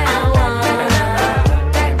 Back it up and do it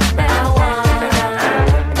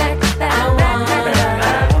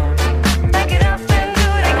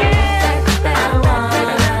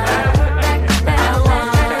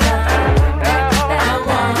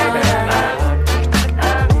again.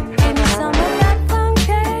 Give me some of that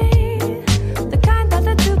funky, the kind that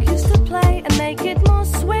the Duke used to play, and make it more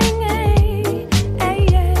swingy,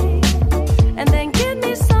 and then give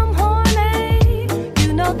me some horny,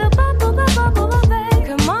 you know the bubble, babe.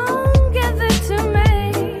 Come on, give it to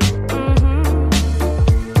me.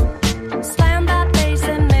 Slam that bass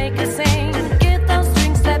and make it sing. Get those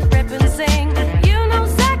strings that rip and sing. You know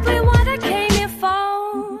exactly what I came here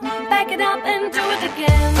for. Back it up and do it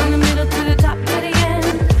again. From the middle to the top to the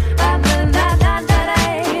end. Back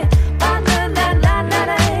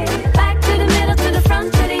to the middle, to the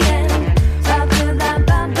front, to the end.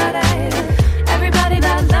 Everybody,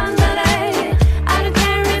 I don't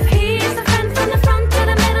care if he's a friend. From the front to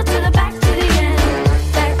the middle, to the back, to the end.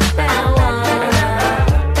 Back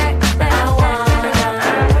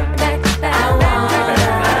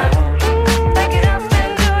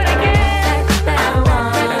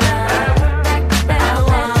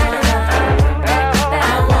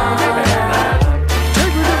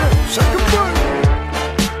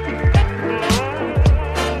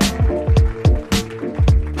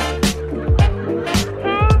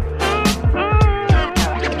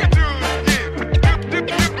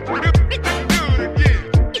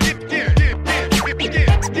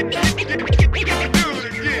it up and do it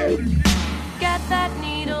again. Get that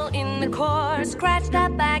needle in the core, scratch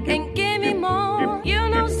that back and give me more. You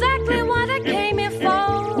know exactly what I came here for.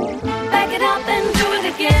 Back it up and do it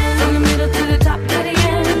again. From the middle to the top to the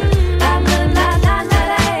end.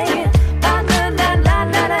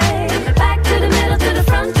 Back to the middle, to the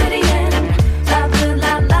front, to the end.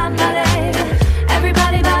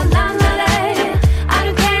 Everybody, I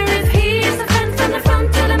don't care if he's a friend. From the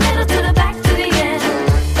front to the middle, to the back, to the end.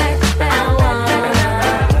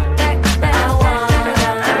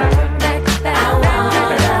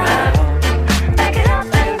 Back it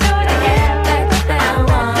up and do it again.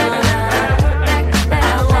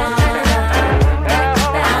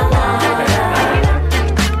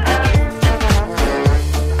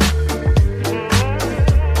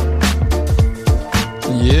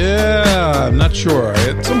 Yeah, I'm not sure.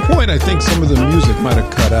 At some point, I think some of the music might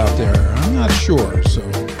have cut out there. I'm not sure. So,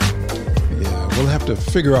 yeah, we'll have to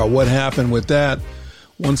figure out what happened with that.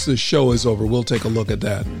 Once the show is over, we'll take a look at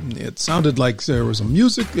that. It sounded like there was a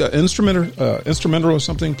music instrumental or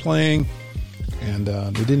something playing, and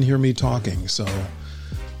they didn't hear me talking. So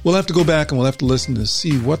we'll have to go back and we'll have to listen to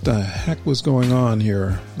see what the heck was going on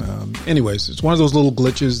here. Anyways, it's one of those little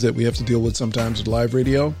glitches that we have to deal with sometimes with live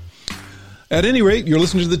radio. At any rate, you're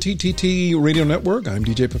listening to the TTT Radio Network. I'm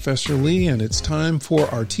DJ Professor Lee, and it's time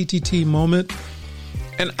for our TTT moment.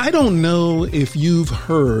 And I don't know if you've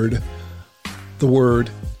heard the word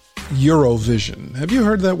Eurovision. Have you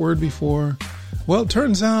heard that word before? Well, it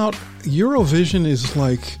turns out Eurovision is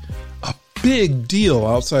like a big deal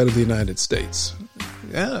outside of the United States.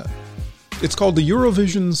 Yeah. It's called the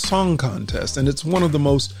Eurovision Song Contest, and it's one of the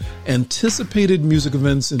most anticipated music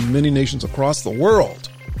events in many nations across the world.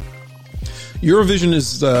 Eurovision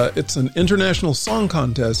is it's an international song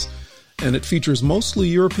contest, and it features mostly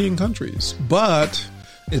European countries, but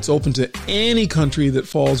it's open to any country that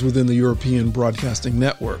falls within the European Broadcasting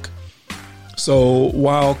Network. So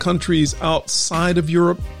while countries outside of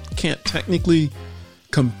Europe can't technically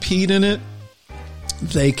compete in it,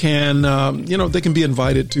 they can, they can be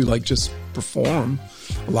invited to like just perform.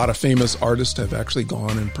 A lot of famous artists have actually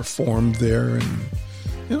gone and performed there,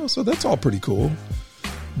 and so that's all pretty cool.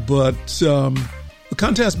 But the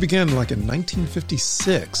contest began like in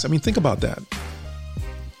 1956. I mean, think about that.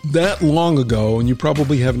 That long ago, and you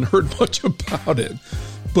probably haven't heard much about it.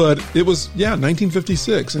 But it was,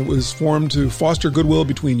 1956. It was formed to foster goodwill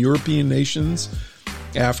between European nations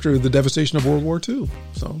after the devastation of World War II.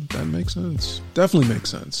 So that makes sense. Definitely makes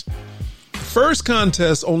sense. The first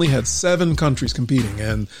contest only had 7 countries competing,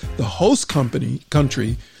 and the host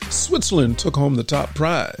country, Switzerland, took home the top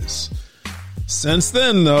prize. Since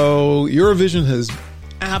then, though, Eurovision has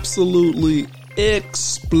absolutely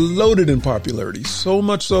exploded in popularity, so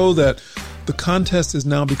much so that the contest has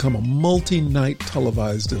now become a multi-night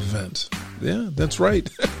televised event. Yeah, that's right.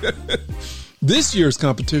 This year's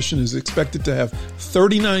competition is expected to have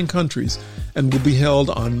 39 countries and will be held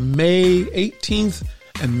on May 18th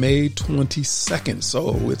and May 22nd.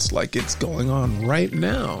 So it's like it's going on right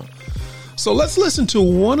now. So let's listen to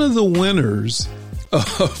one of the winners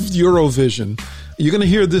of Eurovision. You're going to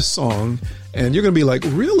hear this song, and you're going to be like,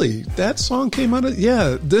 really? That song came out of...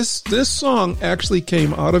 Yeah, this song actually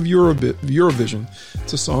came out of Eurovision.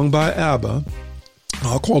 It's a song by ABBA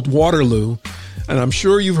called Waterloo. And I'm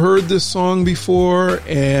sure you've heard this song before,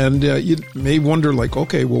 and you may wonder, like,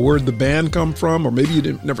 okay, well, where'd the band come from? Or maybe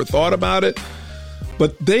you never thought about it.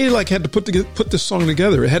 But they had to put this song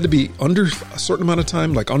together. It had to be under a certain amount of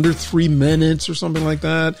time, like under 3 minutes or something like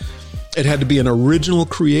that. It had to be an original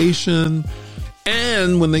creation.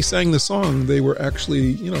 And when they sang the song, they were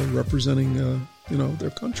actually, representing, their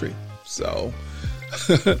country. So,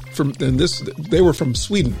 they were from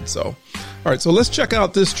Sweden. So, all right. So let's check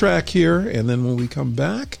out this track here, and then when we come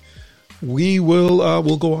back,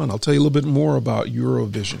 we'll go on. I'll tell you a little bit more about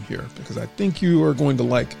Eurovision here, because I think you are going to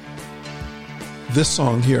like this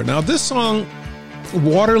song here. Now, this song,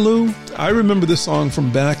 Waterloo, I remember this song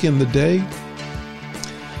from back in the day.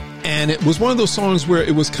 And it was one of those songs where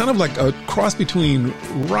it was kind of like a cross between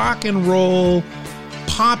rock and roll,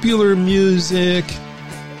 popular music,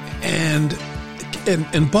 and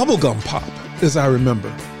bubblegum pop, as I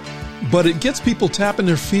remember. But it gets people tapping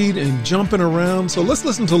their feet and jumping around. So let's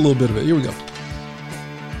listen to a little bit of it. Here we go.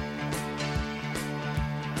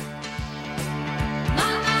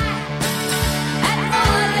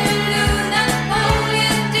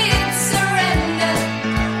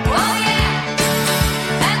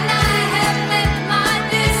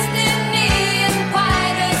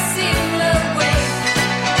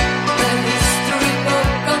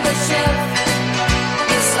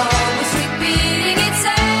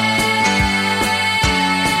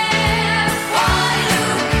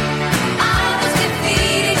 I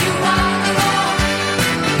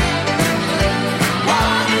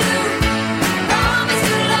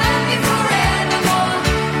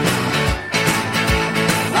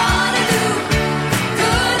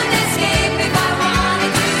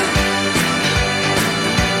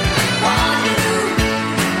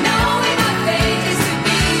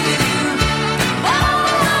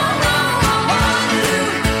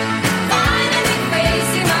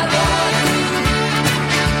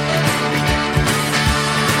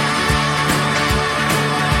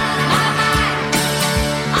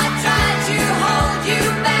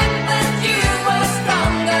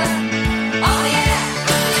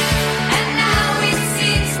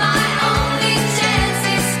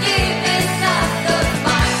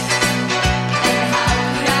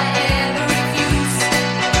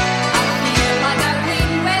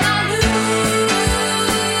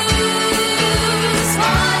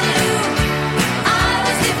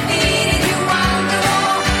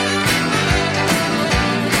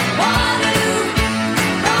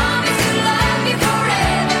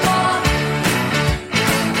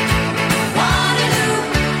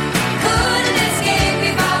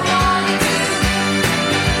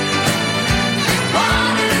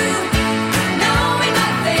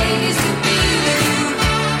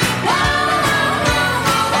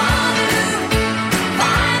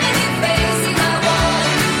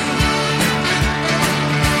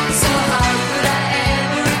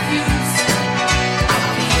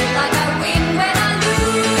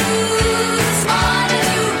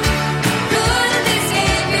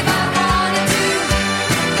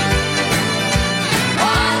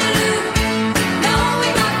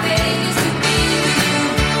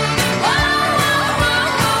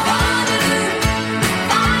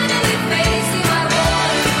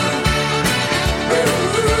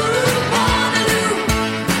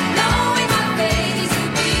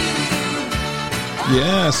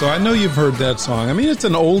so I know you've heard that song. I mean, it's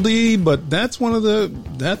an oldie, but that's one of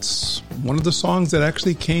the songs that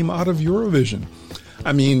actually came out of Eurovision.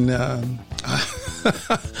 I mean,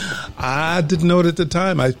 I didn't know it at the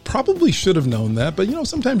time. I probably should have known that, but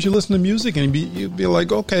sometimes you listen to music and you'd be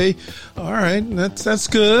like, okay, all right, that's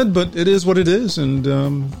good, but it is what it is, and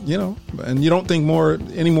and you don't think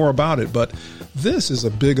any more about it. But this is a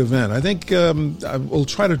big event. I think I will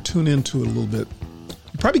try to tune into it a little bit.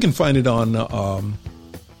 You probably can find it on.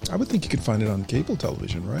 I would think you could find it on cable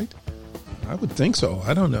television, right? I would think so.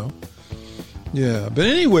 I don't know. Yeah, but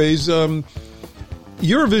anyways.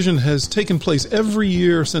 Eurovision has taken place every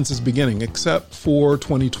year since its beginning, except for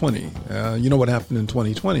 2020. You know what happened in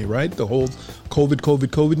 2020, right? The whole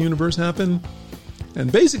COVID universe happened.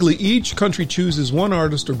 And basically, each country chooses one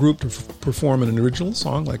artist or group to perform an original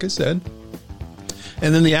song, like I said.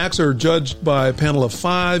 And then the acts are judged by a panel of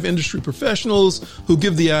 5 industry professionals who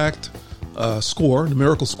give the act a score,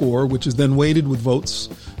 numerical score, which is then weighted with votes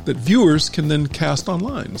that viewers can then cast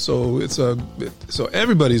online. So so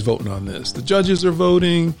everybody's voting on this. The judges are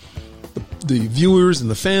voting, the viewers and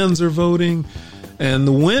the fans are voting, and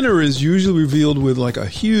the winner is usually revealed with like a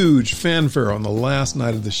huge fanfare on the last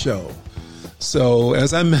night of the show. So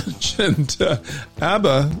as I mentioned,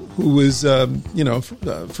 ABBA, who was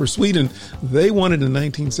for Sweden, they won it in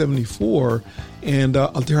 1974, and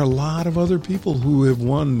there are a lot of other people who have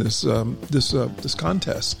won this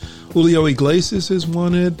contest. Julio Iglesias has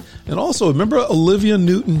won it, and also remember Olivia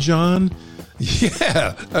Newton-John?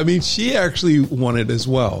 Yeah, I mean she actually won it as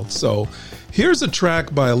well. So here's a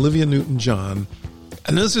track by Olivia Newton-John.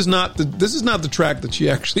 And this is not the track that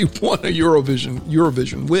she actually won a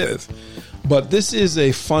Eurovision with. But this is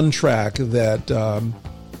a fun track that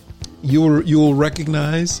you'll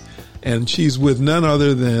recognize, and she's with none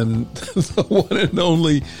other than the one and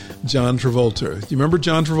only John Travolta. Do you remember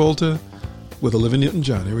John Travolta with Olivia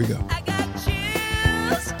Newton-John? Here we go. I got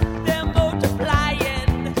chills, they're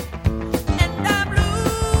multiplying, and I'm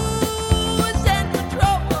losing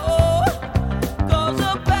control. 'Cause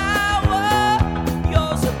the power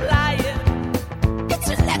you're supplying, it's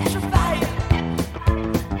electrifying.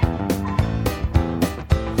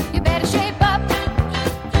 You better shape up,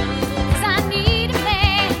 'cause I need a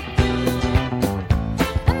man,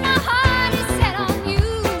 and my heart is set on you.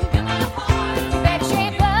 You better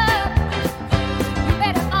shape up, you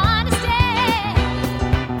better understand.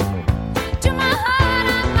 To my heart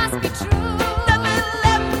I must be true.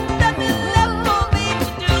 Nothing left for me to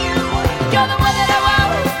do. You're the one that I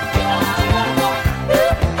want.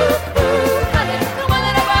 Honey, the one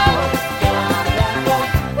that I want.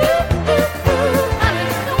 Honey,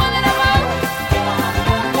 the one that I want.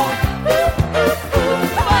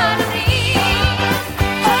 The one I need.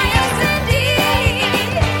 Oh yes indeed.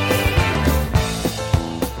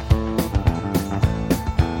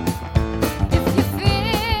 If you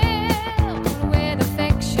filled with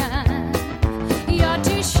affection, you're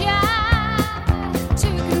too shy to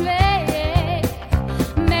convey.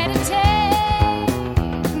 Meditate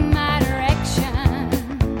my direction.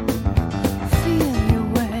 Feel your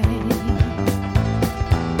way.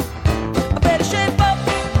 I better shape up,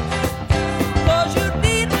 'cause you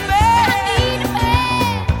need a man. I need a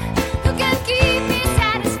man who can keep me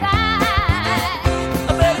satisfied.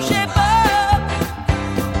 I better shape up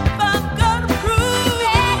if I'm gonna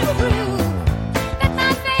prove that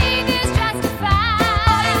my faith is justified.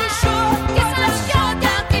 Are you sure? Yes, I'm sure.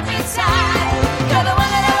 Down deep inside, you're the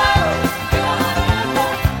one that I want.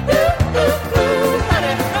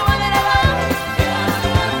 Honey, the one that I want.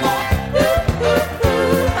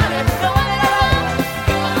 Honey, the one that I want.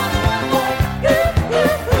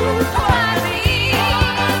 The one I need.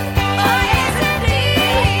 Oh yes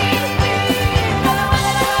indeed. You're the one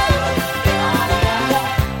that I want.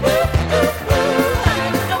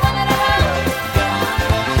 The one that I want.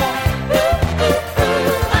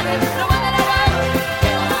 Honey, the one that I want.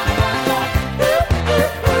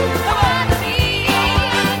 The one I need.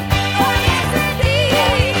 Oh yes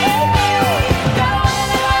indeed. You're the one that I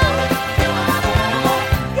want. The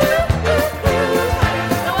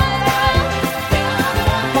one that I want.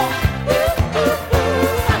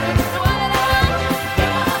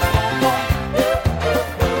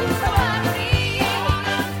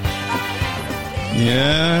 Yeah.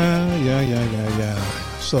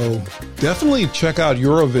 So definitely check out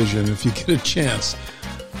Eurovision if you get a chance.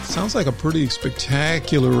 Sounds like a pretty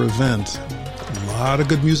spectacular event. A lot of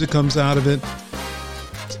good music comes out of it.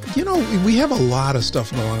 You know, we have a lot of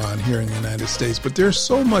stuff going on here in the United States, but there's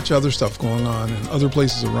so much other stuff going on in other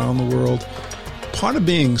places around the world. Part of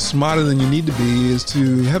being smarter than you need to be is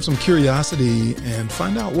to have some curiosity and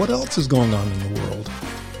find out what else is going on in the world.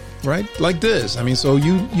 right? Like this. I mean, so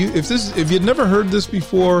if you'd never heard this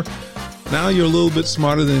before, now you're a little bit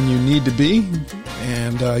smarter than you need to be,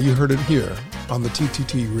 and you heard it here on the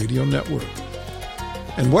TTT Radio Network.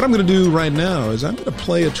 And what I'm going to do right now is I'm going to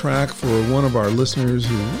play a track for one of our listeners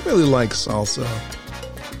who really likes salsa.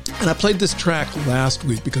 And I played this track last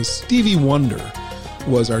week because Stevie Wonder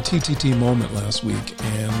was our TTT moment last week.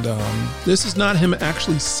 And this is not him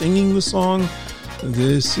actually singing the song.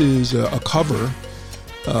 This is a cover.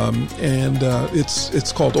 And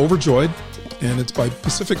it's called Overjoyed. And it's by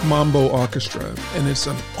Pacific Mambo Orchestra. And it's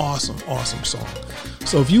an awesome, awesome song.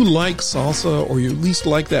 So if you like salsa, or you at least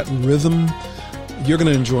like that rhythm, you're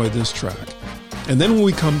going to enjoy this track. And then when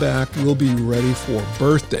we come back, we'll be ready for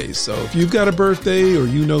birthdays. So if you've got a birthday, or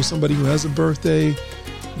you know somebody who has a birthday,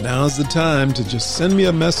 now's the time to just send me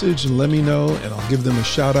a message and let me know, and I'll give them a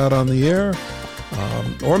shout out on the air.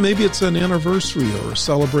 Or maybe it's an anniversary or a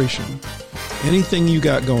celebration. Anything you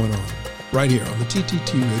got going on, right here on the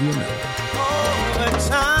TTT Radio Network. Over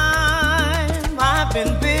time, I've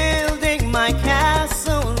been building my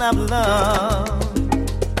castle of love.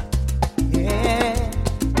 Yeah,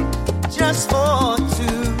 just for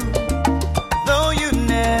two. Though you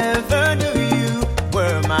never knew you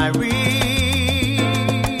were my reason.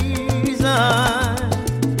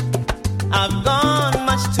 I've gone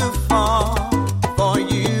much too far for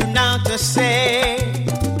you now to say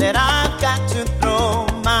that I've got to throw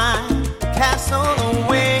my castle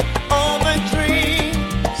away. Over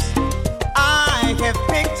dreams I have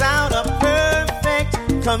picked out a perfect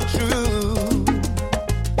come true.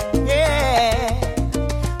 Yeah,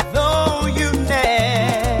 though you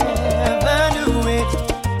never knew it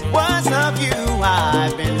was of you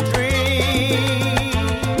I've been dreaming.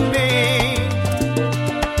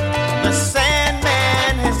 The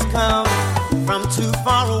Sandman has come from too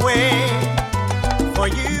far away.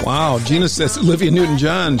 Wow, Gina says Olivia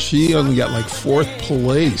Newton-John, she only got like 4th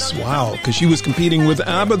place. Wow, because she was competing with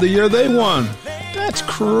ABBA the year they won. That's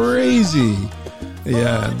crazy.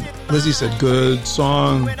 Yeah, Lizzie said good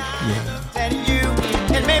song. Yeah.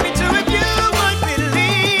 And maybe two of you would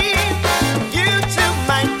believe you two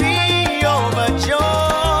might be overjoyed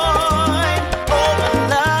over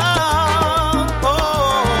love,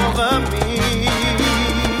 over me.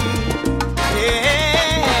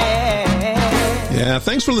 Yeah,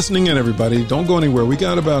 thanks for listening in, everybody. Don't go anywhere. We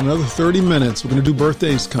got about another 30 minutes. We're going to do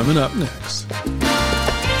birthdays coming up next.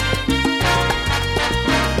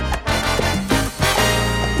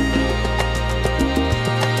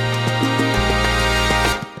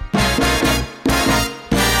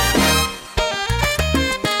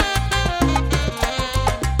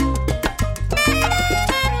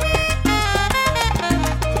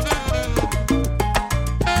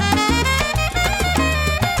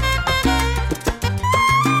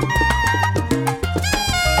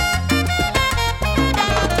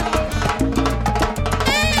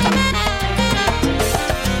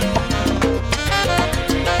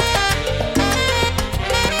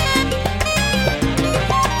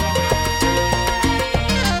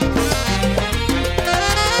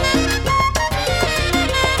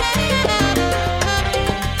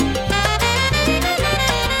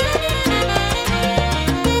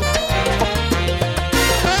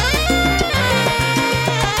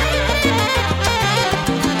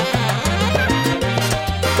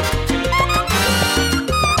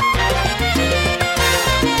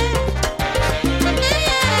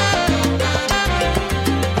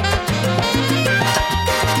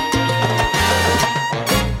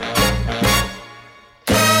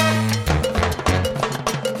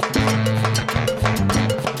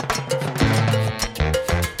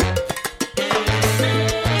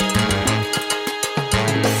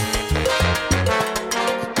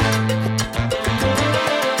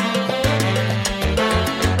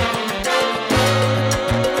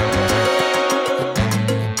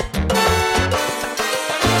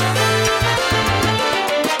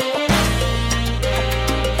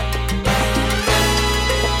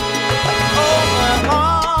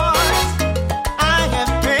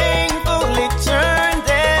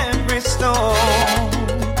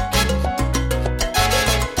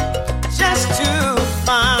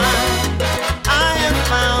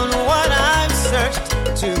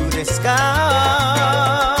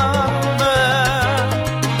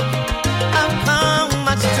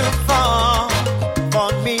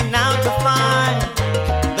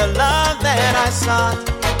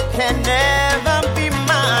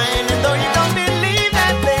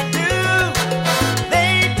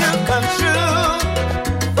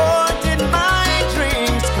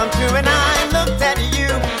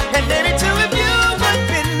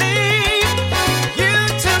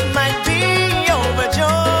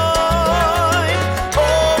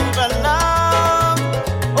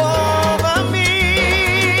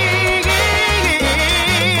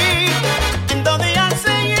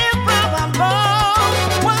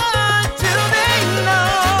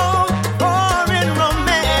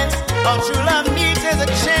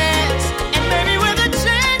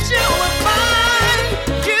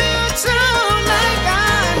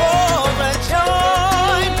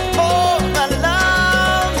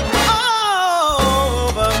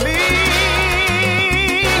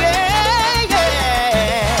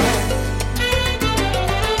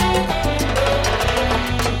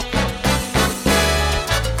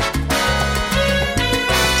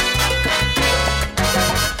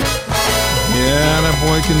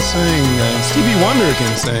 sing, Stevie Wonder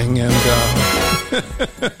can sing, and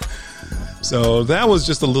so that was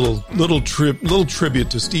just a little tribute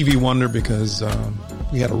to Stevie Wonder, because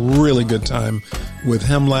we had a really good time with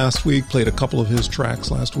him last week. Played a couple of his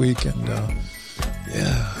tracks last week, and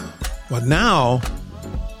but now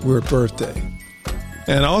we're at birthday.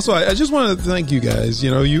 And also, I just want to thank you guys. A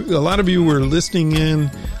lot of you were listening in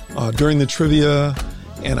during the trivia,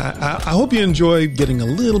 and I hope you enjoy getting a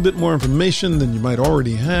little bit more information than you might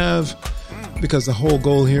already have, because the whole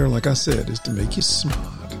goal here, like I said, is to make you smart.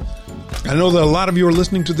 I know that a lot of you are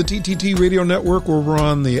listening to the TTT Radio Network over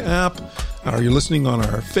on the app, or you're listening on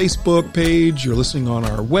our Facebook page, you're listening on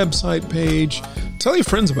our website page. Tell your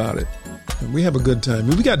friends about it. And we have a good time.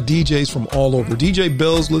 We got DJs from all over. DJ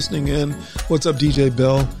Bill's listening in. What's up, DJ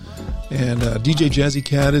Bill? And DJ Jazzy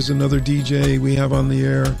Cat is another DJ we have on the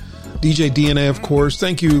air. DJ DNA, of course.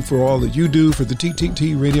 Thank you for all that you do for the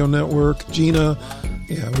TTT Radio Network. Gina.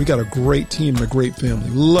 Yeah, we got a great team, a great family.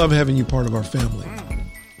 Love having you part of our family.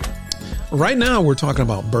 Right now, we're talking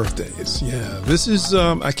about birthdays. Yeah, this is,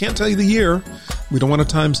 I can't tell you the year. We don't want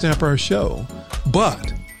to timestamp our show.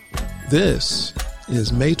 But this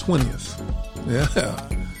is May 20th. Yeah.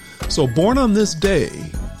 So born on this day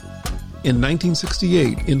in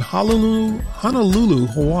 1968 in Honolulu,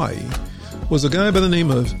 Hawaii, was a guy by the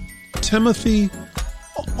name of Timothy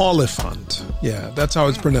Olyphant. Yeah, that's how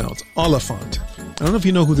it's pronounced. Olyphant. I don't know if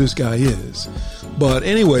you know who this guy is. But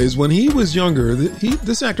anyways, when he was younger,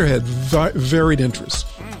 this actor had varied interests,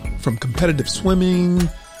 from competitive swimming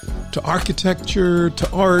to architecture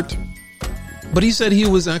to art. But he said he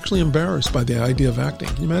was actually embarrassed by the idea of acting.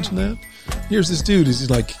 Can you imagine that? Here's this dude, he's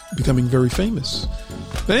like becoming very famous.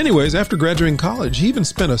 But anyways, after graduating college, he even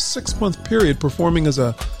spent a 6-month period performing as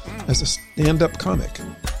a stand-up comic.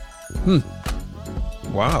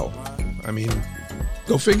 Wow. I mean,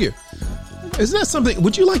 go figure. Isn't that something?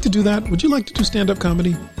 Would you like to do that? Would you like to do stand-up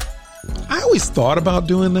comedy? I always thought about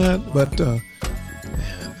doing that, but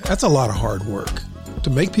man, that's a lot of hard work. To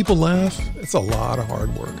make people laugh, it's a lot of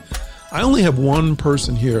hard work. I only have one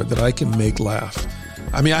person here that I can make laugh.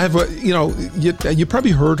 I mean, I have, you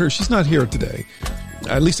probably heard her. She's not here today.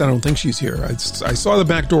 At least I don't think she's here. I saw the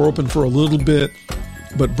back door open for a little bit,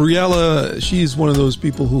 but Briella, she's one of those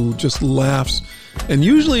people who just laughs. And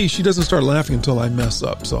usually she doesn't start laughing until I mess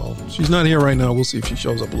up. So she's not here right now. We'll see if she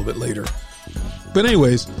shows up a little bit later. But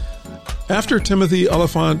anyways, after Timothy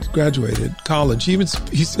Olyphant graduated college,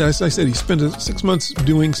 as I said, he spent 6 months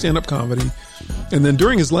doing stand-up comedy. And then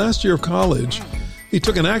during his last year of college, he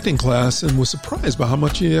took an acting class and was surprised by how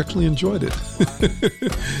much he actually enjoyed it.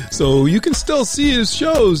 So you can still see his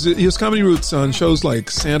shows, his comedy roots on shows like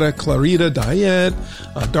Santa Clarita Diet,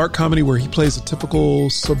 a dark comedy where he plays a typical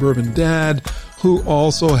suburban dad who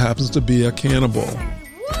also happens to be a cannibal.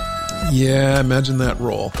 Yeah, imagine that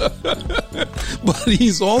role. But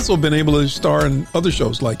he's also been able to star in other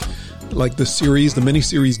shows like the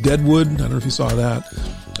miniseries Deadwood. I don't know if you saw that.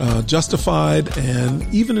 Justified, and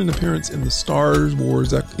even an appearance in the Star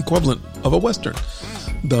Wars equivalent of a Western,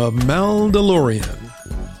 The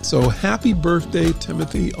Mandalorian. So happy birthday,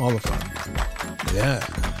 Timothy Olyphant. Yeah.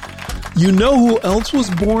 You know who else was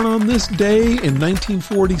born on this day in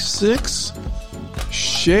 1946?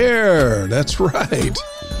 Cher. That's right.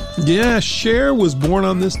 Yeah, Cher was born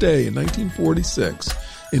on this day in 1946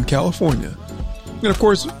 in California. And of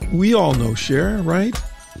course, we all know Cher, right?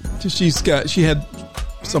 She had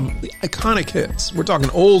some iconic hits. We're talking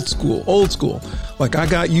old school. Like I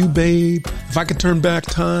Got You, Babe, If I Could Turn Back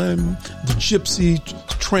Time, The Gypsy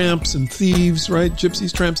Tramps and Thieves, right?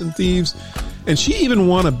 Gypsies, Tramps and Thieves. And she even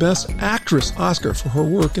won a Best Actress Oscar for her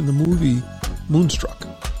work in the movie Moonstruck.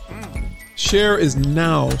 Cher is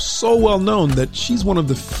now so well known that she's one of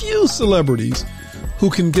the few celebrities who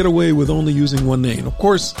can get away with only using one name. Of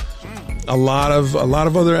course, a lot of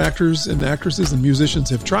other actors and actresses and musicians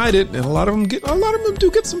have tried it, and a lot of them do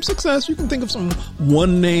get some success. You can think of some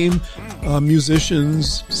one name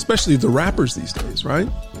musicians, especially the rappers these days, right?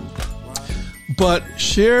 But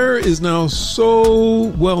Cher is now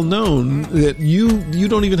so well known that you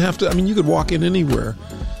don't even have to. I mean, you could walk in anywhere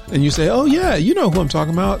and you say, "Oh yeah, you know who I'm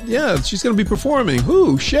talking about? Yeah, she's going to be performing.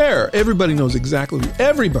 Who? Cher." Everybody knows exactly who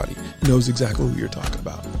you're talking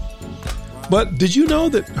about. But did you know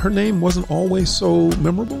that her name wasn't always so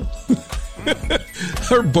memorable?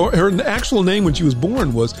 Her actual name when she was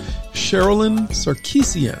born was Sherilyn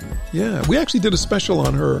Sarkisian. Yeah, we actually did a special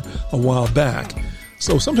on her a while back.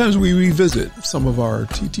 So sometimes we revisit some of our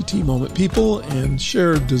TTT moment people, and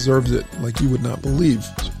Cher deserves it like you would not believe.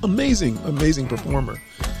 Amazing, amazing performer.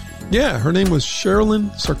 Yeah, her name was Sherilyn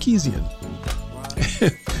Sarkisian.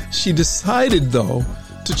 She decided, though,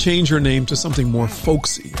 to to change her name to something more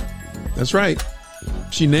folksy. That's right.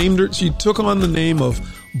 She took on the name of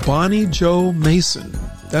Bonnie Jo Mason.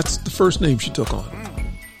 That's the first name she took on.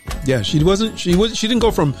 Yeah, she didn't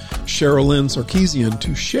go from Sherilyn Sarkeesian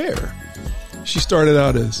to Cher. She started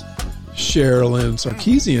out as Sherilyn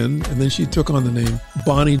Sarkeesian, and then she took on the name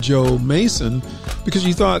Bonnie Jo Mason because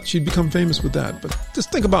she thought she'd become famous with that. But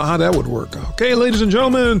just think about how that would work. Okay, ladies and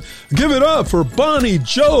gentlemen, give it up for Bonnie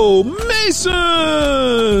Jo Mason.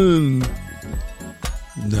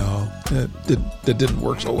 No, that didn't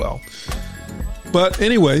work so well. But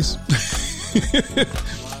anyways,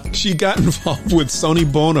 she got involved with Sonny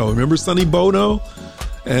Bono. Remember Sonny Bono?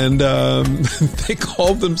 And they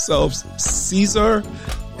called themselves Caesar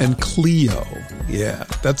and Cleo. Yeah,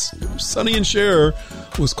 that's Sonny and Cher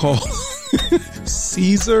was called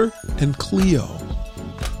Caesar and Cleo.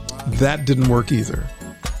 That didn't work either.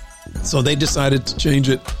 So they decided to change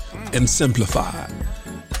it and simplify.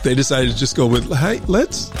 They decided to just go with, hey,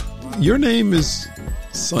 your name is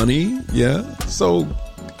Sonny, yeah? So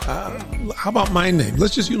how about my name?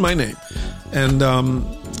 Let's just use my name. And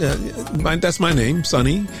that's my name,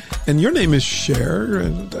 Sonny. And your name is Cher.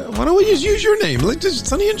 And why don't we just use your name? Like just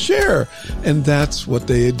Sonny and Cher. And that's what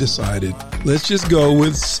they had decided. Let's just go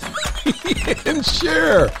with Sonny and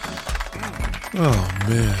Cher. Oh,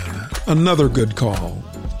 man. Another good call.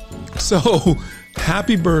 So,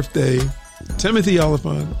 happy birthday, Timothy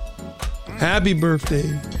Oliphant. Happy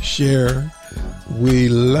birthday, Cher. We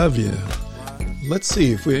love you. Let's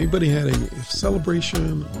see if anybody had a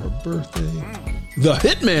celebration or a birthday. The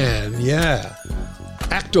Hitman, yeah.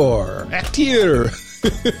 Actor.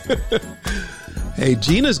 Hey,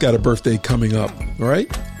 Gina's got a birthday coming up,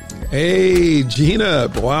 right? Hey, Gina.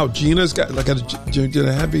 Wow, Gina's got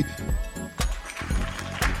a happy...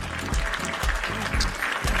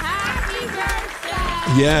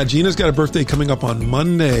 Yeah, Gina's got a birthday coming up on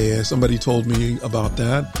Monday. Somebody told me about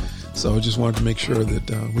that. So I just wanted to make sure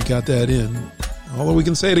that we got that in. Although we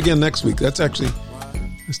can say it again next week.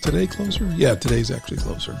 Is today closer? Yeah, today's actually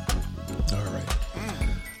closer. All right.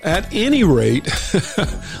 At any rate,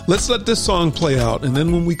 let's let this song play out. And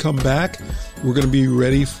then when we come back, we're going to be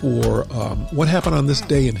ready for what happened on this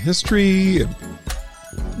day in history. And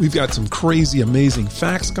we've got some crazy, amazing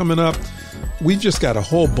facts coming up. We've just got a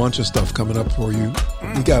whole bunch of stuff coming up for you.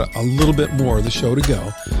 We got a little bit more of the show to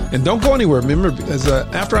go. And don't go anywhere. Remember, because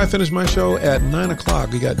after I finish my show at 9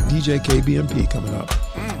 o'clock, we got DJ KBMP coming up.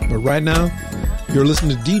 But right now, you're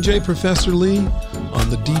listening to DJ Professor Lee on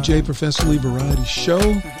the DJ Professor Lee Variety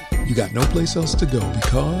Show. You got no place else to go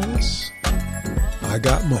because I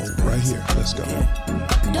got Mo right here. Let's go.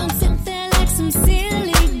 Don't sit there like some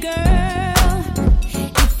silly girl.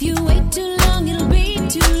 If you wait too long, it'll be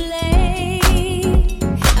too late.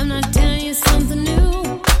 I'm not telling you something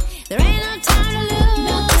new. There ain't no time to lose.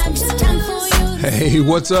 No time, just time for you. Hey,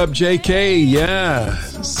 what's up, JK? Yeah.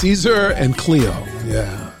 Caesar and Cleo.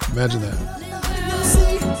 Yeah. Imagine that.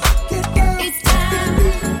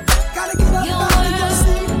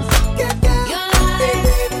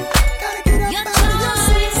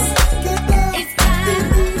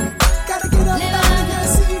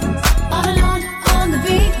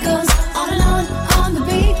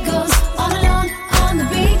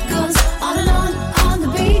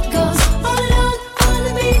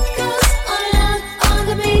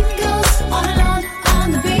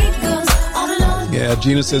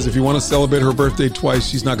 Gina says if you want to celebrate her birthday twice,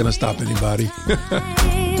 she's not going to stop anybody.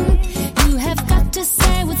 You have got to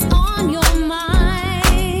say what's on your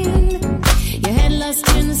mind. Your head lost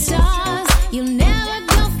in the stars. You'll never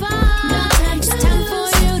go far. It's time for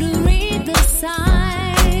you to read the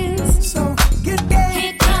signs. So get down.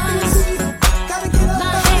 Here comes gotta get up my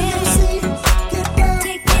hand. Get down.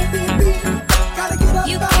 Take it. Gotta get up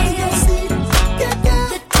you out of your seat. Get down.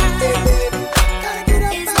 The time gotta get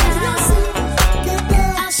up out of your seat. Get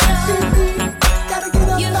down. I'll show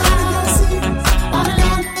you how.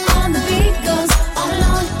 On the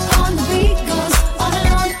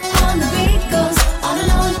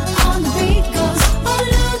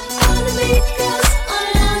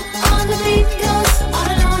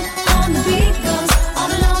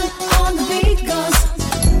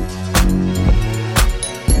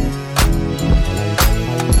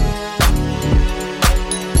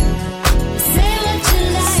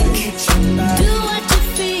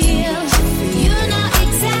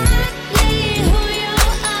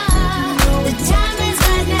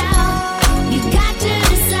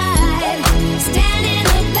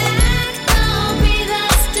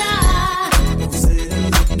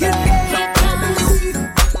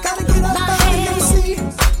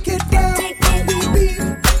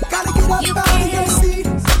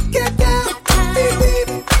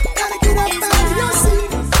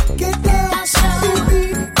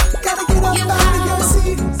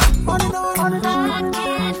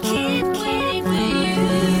can't keep waiting for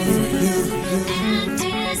you.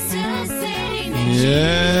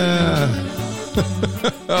 Yeah.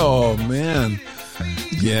 Oh man.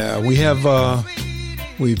 Yeah, we have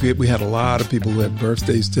we had a lot of people who had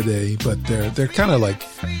birthdays today, but they're kind of like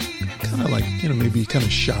maybe kind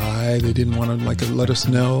of shy. They didn't want to let us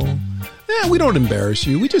know. Yeah, we don't embarrass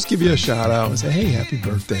you. We just give you a shout out and say, hey, happy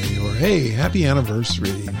birthday, or hey, happy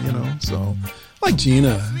anniversary, So, like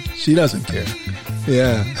Gina, she doesn't care.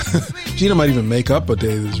 Yeah. Gina might even make up a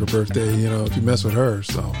day that's her birthday, if you mess with her.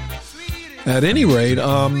 So, at any rate,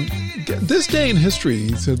 this day in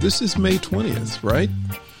history, so this is May 20th, right?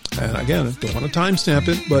 And again, I don't want to timestamp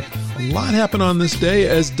it, but a lot happened on this day,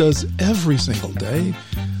 as does every single day.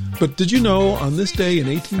 But did you know, on this day in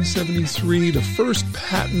 1873, the first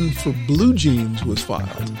patent for blue jeans was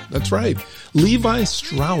filed? That's right. Levi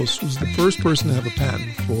Strauss was the first person to have a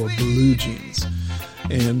patent for blue jeans.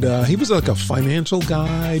 And he was like a financial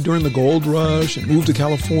guy during the gold rush and moved to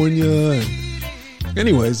California. And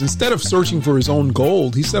anyways, instead of searching for his own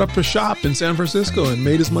gold, he set up a shop in San Francisco and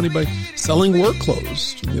made his money by selling work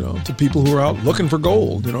clothes, to people who were out looking for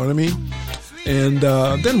gold. You know what I mean? And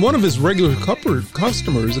then one of his regular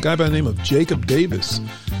customers, a guy by the name of Jacob Davis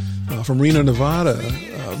from Reno, Nevada,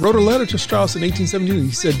 wrote a letter to Strauss in 1872.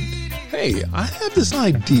 He said, hey, I have this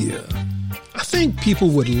idea. I think people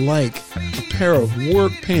would like a pair of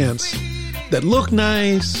work pants that look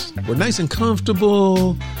nice, were nice and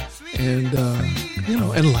comfortable, and,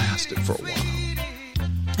 and lasted for a while.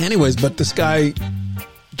 Anyways, but this guy,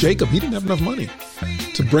 Jacob, he didn't have enough money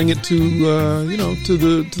to bring it to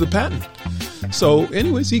the patent. So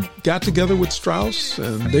anyways, he got together with Strauss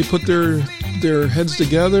and they put their heads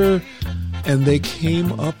together and they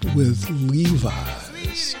came up with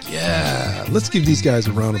Levi's. Yeah, let's give these guys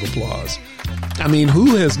a round of applause. I mean,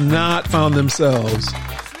 who has not found themselves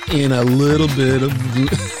in a little bit of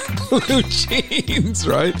blue jeans,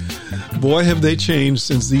 right? Boy, have they changed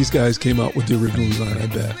since these guys came out with the original design, I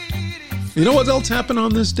bet. You know what else happened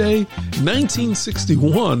on this day?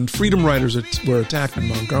 1961, Freedom Riders were attacked in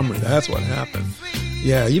Montgomery. That's what happened.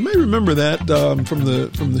 Yeah, you may remember that from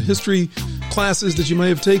the history classes that you may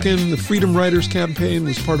have taken. The Freedom Riders campaign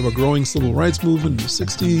was part of a growing civil rights movement in the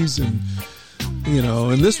 60s, and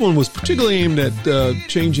this one was particularly aimed at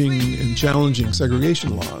changing and challenging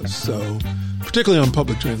segregation laws, so particularly on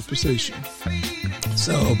public transportation.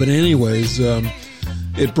 So, but anyways,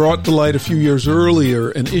 it brought to light a few years earlier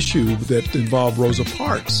an issue that involved Rosa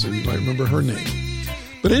Parks, so you might remember her name.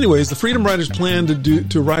 But anyways, the Freedom Riders planned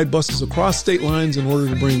to ride buses across state lines in order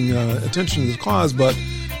to bring attention to the cause, but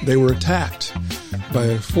they were attacked by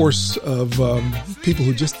a force of people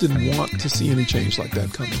who just didn't want to see any change like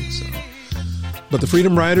that coming. So, but the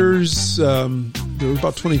Freedom Riders, there were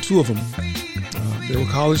about 22 of them. They were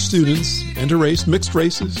college students, interrace, mixed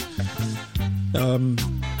races.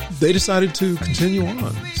 They decided to continue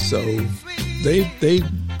on. So they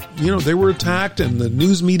were attacked and the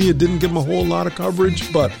news media didn't give them a whole lot of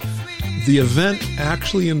coverage, but the event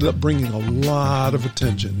actually ended up bringing a lot of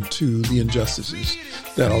attention to the injustices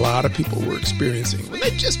that a lot of people were experiencing when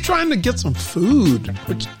they're just trying to get some food,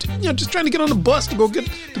 or just trying to get on the bus to go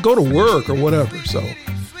to work or whatever. So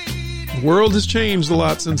the world has changed a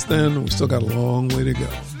lot since then, and we still got a long way to go.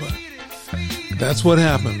 But that's what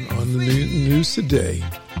happened on the news today.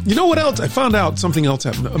 You know what else? I found out something else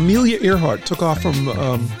happened. Amelia Earhart took off from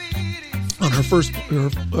on her first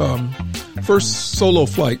solo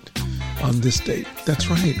flight on this date. That's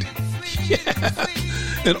right. Yeah.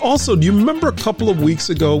 And also, do you remember a couple of weeks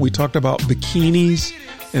ago we talked about bikinis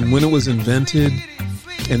and when it was invented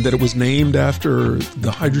and that it was named after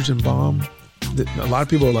the hydrogen bomb? A lot of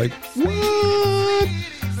people are like, what?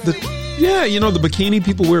 The bikini,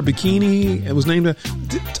 people wear bikini. It was named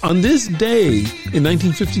on this day in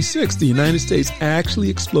 1956, the United States actually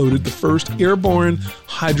exploded the first airborne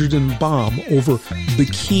hydrogen bomb over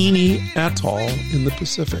Bikini Atoll in the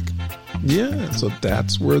Pacific. Yeah, so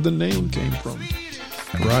that's where the name came from.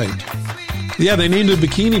 Right. Yeah, they named it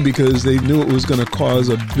Bikini because they knew it was going to cause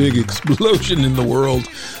a big explosion in the world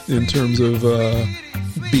in terms of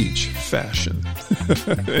beach fashion.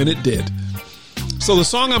 And it did. So the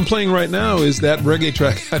song I'm playing right now is that reggae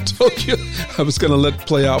track I told you I was going to let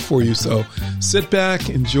play out for you. So sit back,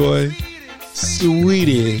 enjoy.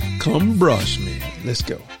 Sweetie, come brush me. Let's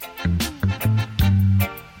go.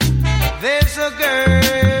 There's a girl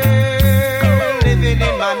living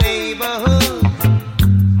in my neighborhood.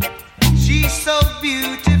 She's so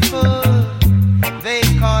beautiful, they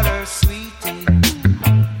call her Sweetie.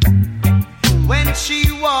 When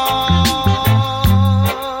she walks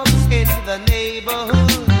in the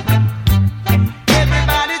neighborhood,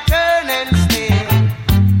 everybody turn and stare.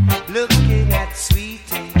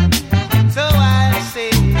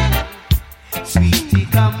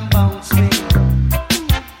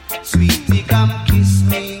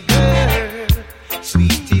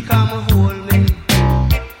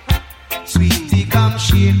 Sweetie, come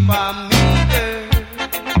shake for me, girl.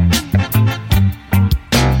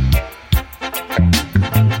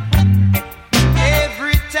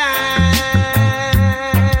 Every time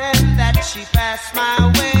that she passed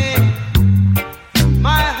my way,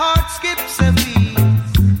 my heart skips a beat,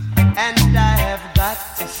 and I have got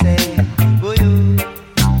to say, oh, you,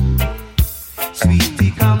 sweetie,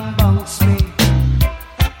 come bounce me.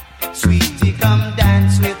 Sweetie, come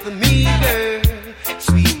dance with me, girl.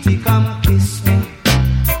 Sweetie, come kiss me.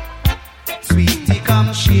 Sweetie,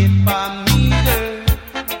 come shake for me, girl.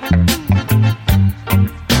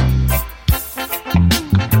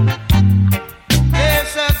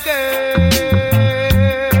 There's a girl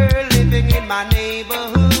living in my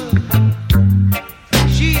neighborhood.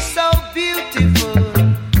 She's so beautiful,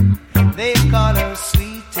 they call her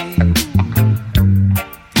Sweetie.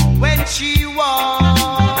 When she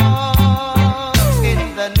walks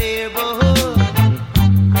in the neighborhood,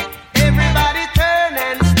 everybody turn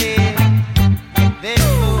and stare. There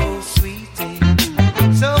goes Sweetie.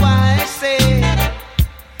 So I say,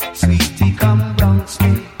 Sweetie, come bounce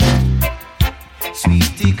me.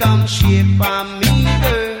 Sweetie, come shake for me,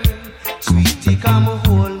 girl. Sweetie, come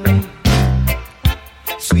hold me.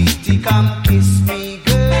 Sweetie, come kiss me,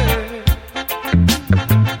 girl.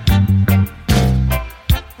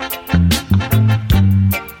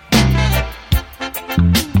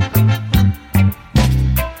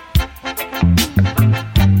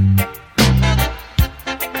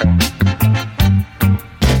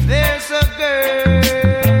 There's a girl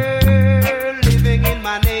living in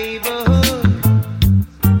my neighborhood.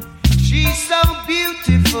 She's so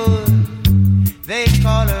beautiful, they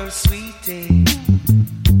call her Sweetie.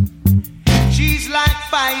 She's like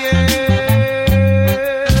fire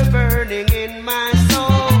burning in my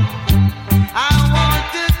soul. I want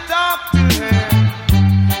to talk to her.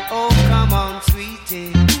 Oh, come on,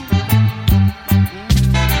 Sweetie.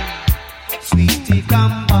 Sweetie,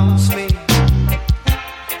 come bounce me.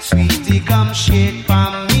 Sweetie, come shake for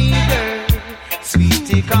me, girl.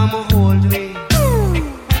 Sweetie, come hold me.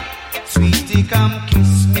 Sweetie, come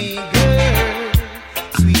kiss me, girl.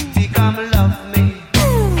 Sweetie, come love me.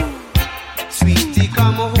 Sweetie,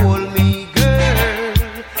 come hold me, girl.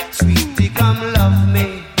 Sweetie, come love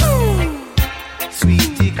me.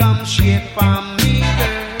 Sweetie, come shake for me,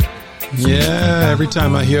 girl. Yeah, every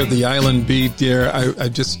time I hear the island beat there,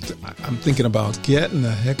 I'm thinking about getting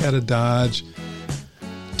the heck out of Dodge,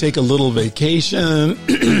 take a little vacation,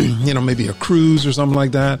 maybe a cruise or something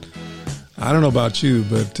like that. I don't know about you,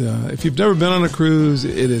 but if you've never been on a cruise,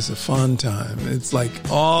 it is a fun time. It's like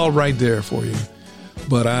all right there for you.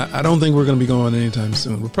 But I don't think we're going to be going anytime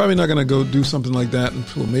soon. We're probably not going to go do something like that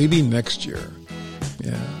until maybe next year.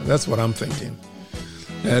 Yeah, that's what I'm thinking.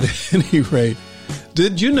 At any rate,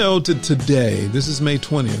 did you know that today, this is May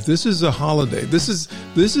 20th, this is a holiday. This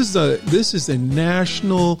is a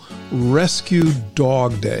National Rescue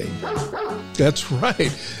Dog Day. That's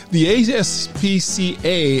right. The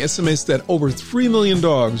ASPCA estimates that over 3 million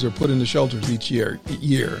dogs are put into shelters each year.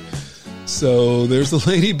 So there's a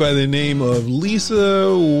lady by the name of Lisa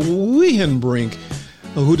Wehenbrink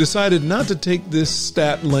who decided not to take this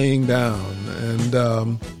stat laying down.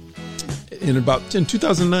 And in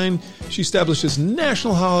 2009, she established this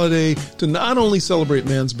national holiday to not only celebrate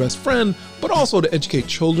man's best friend, but also to educate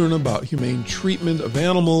children about humane treatment of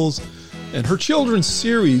animals. And her children's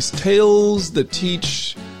series, Tales That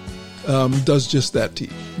Teach, does just that.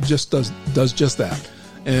 Does just that,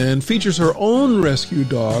 and features her own rescue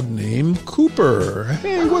dog named Cooper.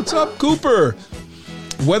 Hey, what's up, Cooper?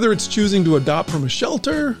 Whether it's choosing to adopt from a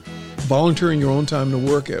shelter, volunteering your own time to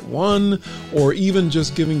work at one, or even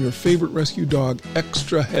just giving your favorite rescue dog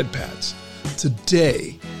extra head pats,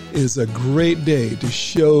 today is a great day to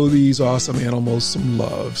show these awesome animals some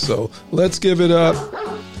love. So let's give it up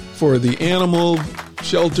for the animal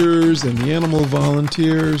shelters and the animal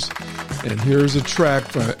volunteers. And here's a track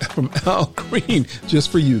from Al Green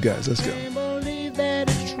just for you guys. Let's go. Can't believe that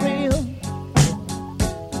it's real.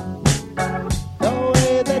 The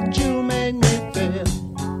way that you made me feel.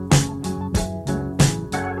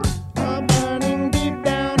 I'm burning deep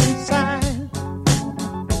down inside.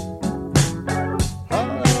 A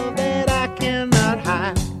love that I cannot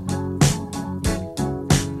hide.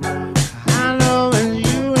 I know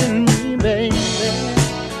it's you and me, baby.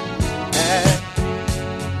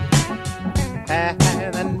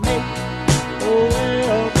 That make the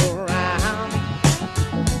world go round.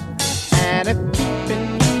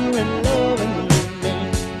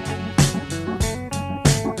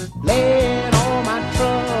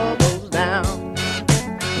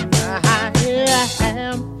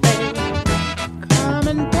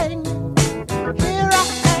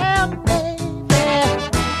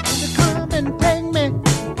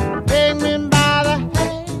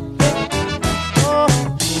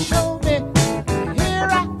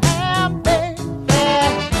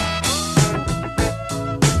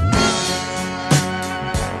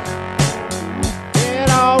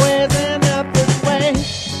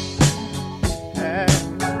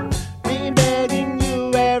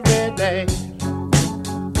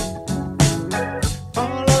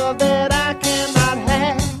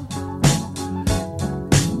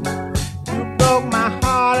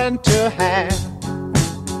 want to have.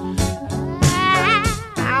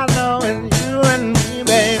 I know it's you and me,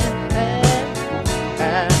 baby.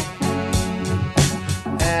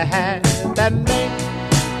 That make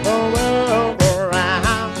the world go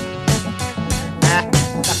round.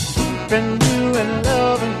 Keeping you and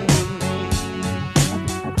loving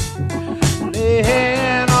me,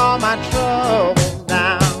 laying all my troubles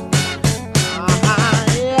down.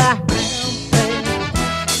 Yeah, baby,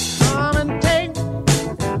 come and take me.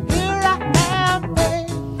 Here I am,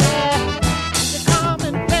 baby. You come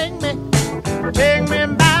and take me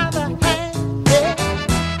by the hand. Yeah,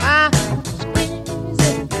 I squeeze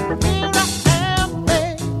it. Here I am,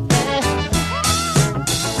 baby.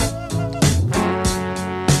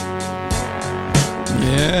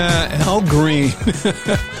 Yeah, Al Green.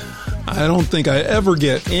 I don't think I ever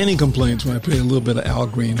get any complaints when I play a little bit of Al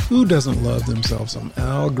Green. Who doesn't love themselves some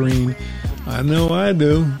Al Green? I know I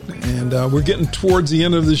do. And we're getting towards the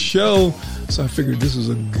end of the show, so I figured this was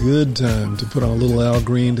a good time to put on a little Al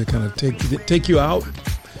Green to kind of take you out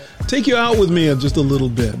with me just a little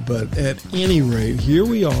bit. But at any rate, here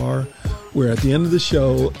we are. We're at the end of the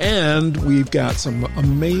show, and we've got some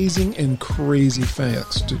amazing and crazy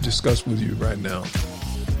facts to discuss with you right now.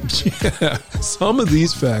 Yeah, some of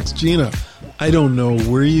these facts, Gina, I don't know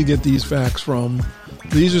where you get these facts from.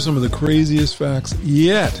 These are some of the craziest facts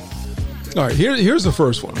yet. All right, here's the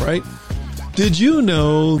first one, right? Did you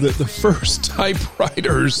know that the first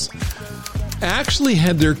typewriters actually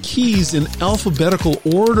had their keys in alphabetical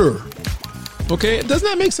order? Okay, doesn't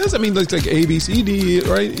that make sense? I mean, it's like A, B, C, D,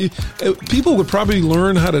 right? People would probably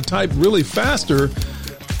learn how to type really faster,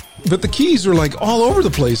 but the keys are like all over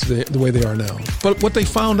the place the way they are now. But what they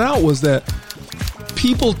found out was that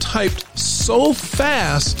people typed so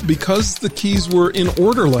fast because the keys were in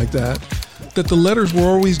order like that the letters were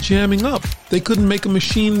always jamming up. They couldn't make a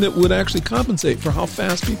machine that would actually compensate for how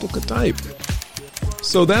fast people could type.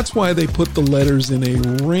 So that's why they put the letters in a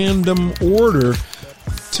random order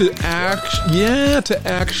to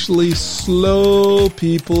actually slow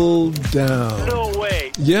people down. No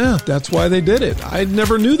way. Yeah, that's why they did it. I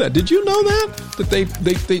never knew that. Did you know that? That they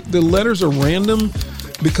the letters are random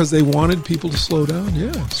because they wanted people to slow down?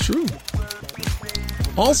 Yeah, it's true.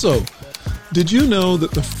 Also, did you know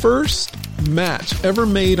that the first match ever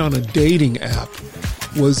made on a dating app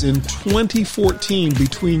was in 2014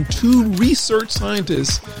 between two research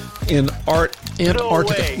scientists in Antarctica? No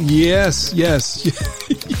way. Yes.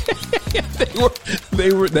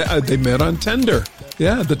 They met on Tinder.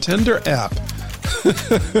 Yeah, the Tinder app.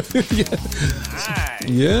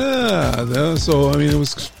 Yeah. So I mean, it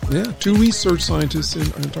was two research scientists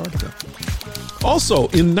in Antarctica. Also,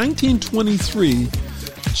 in 1923,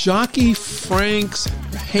 jockey Frank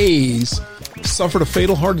Hayes suffered a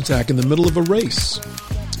fatal heart attack in the middle of a race.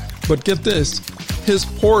 But get this, his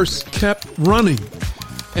horse kept running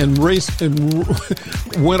and raced and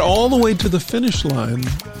went all the way to the finish line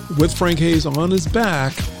with Frank Hayes on his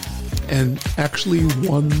back and actually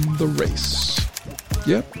won the race.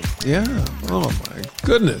 Yep. Yeah. Oh my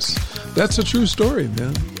goodness. That's a true story,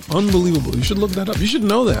 man. Unbelievable. You should look that up. You should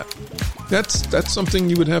know that. That's something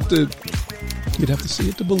you'd have to see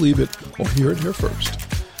it to believe it or hear it here first.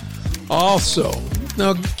 Also,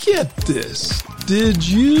 now get this. Did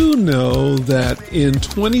you know that in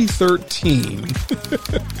 2013,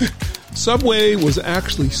 Subway was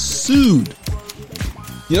actually sued?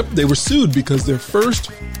 Yep, they were sued because their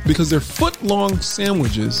foot-long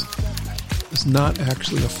sandwiches is not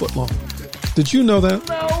actually a foot long. Did you know that?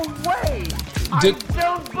 No way. I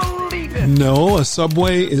don't believe it. No, a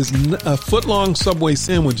foot-long Subway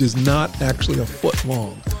sandwich is not actually a foot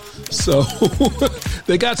long. So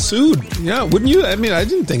they got sued. Yeah, wouldn't you? I mean, I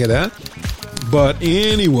didn't think of that. But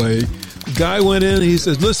anyway, the guy went in and he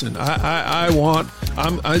says, "Listen, I want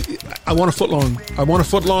a foot long. I want a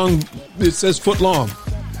foot long. It says foot long.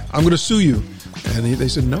 I'm going to sue you." And they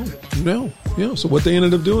said, no. So what they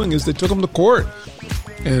ended up doing is they took him to court.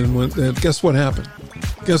 And guess what happened?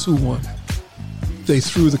 Guess who won? They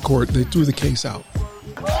threw the case out.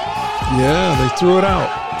 Yeah, they threw it out.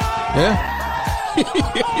 Yeah.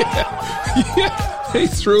 Yeah, they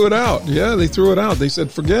threw it out. Yeah, they threw it out. They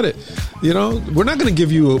said, forget it. You know, we're not going to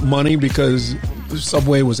give you money because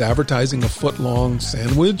Subway was advertising a foot-long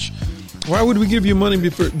sandwich. Why would we give you money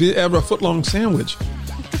for a foot-long sandwich?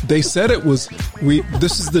 They said it was,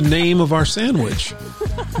 this is the name of our sandwich.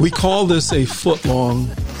 We call this a foot-long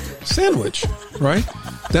sandwich, right?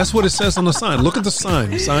 That's what it says on the sign. Look at the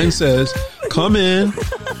sign. The sign says, come in,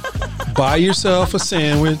 buy yourself a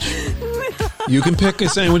sandwich. You can pick a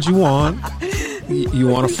sandwich you want. You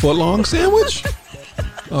want a foot-long sandwich?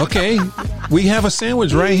 Okay, we have a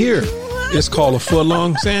sandwich right here. It's called a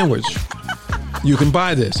foot-long sandwich. You can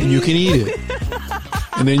buy this and you can eat it.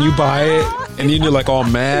 And then you buy it and then you're like all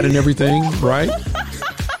mad and everything, right?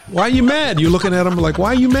 Why are you mad? You're looking at them like,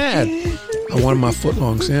 why are you mad? I wanted my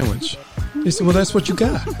foot-long sandwich. They said, well, that's what you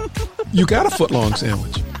got. You got a foot-long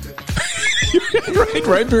sandwich.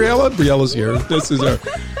 right, Briella? Briella's here. This is her.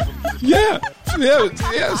 Yeah.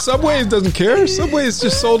 Subway doesn't care. Subway's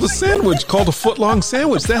just sold a sandwich called a foot-long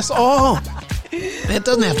sandwich. That's all. It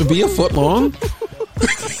doesn't have to be a foot long.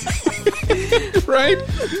 Right?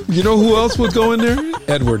 You know who else would go in there?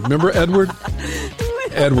 Edward. Remember Edward?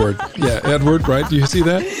 Edward. Yeah, Edward, right? Do you see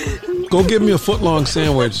that? Go give me a foot-long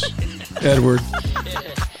sandwich, Edward.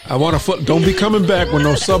 I want a foot. Don't be coming back with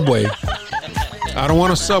no Subway. I don't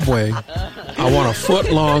want a Subway. I want a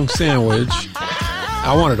foot-long sandwich.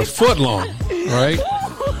 I want it a foot long, right?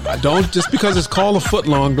 Don't, just because it's called a foot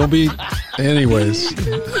long, don't be, anyways.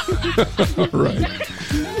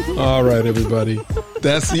 All right, everybody.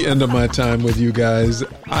 That's the end of my time with you guys.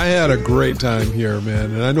 I had a great time here,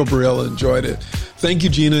 man, and I know Briella enjoyed it. Thank you,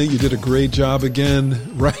 Gina. You did a great job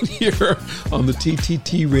again right here on the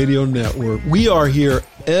TTT Radio Network. We are here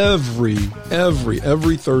every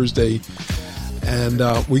Thursday. And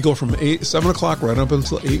we go from 7 o'clock right up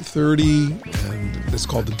until 8:30, and it's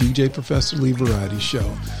called the DJ Professor Lee Variety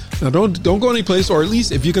Show. Now, don't go anyplace, or at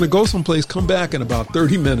least if you're going to go someplace, come back in about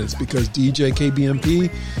 30 minutes because DJ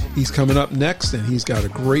KBMP, he's coming up next, and he's got a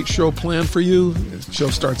great show planned for you. The show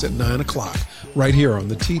starts at 9 o'clock right here on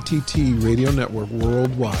the TTT Radio Network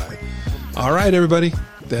worldwide. All right, everybody,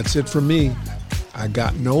 that's it from me. I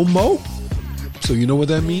got no mo. So you know what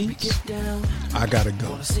that means? I gotta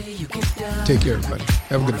go. Take care, everybody.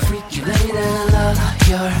 Have a good night.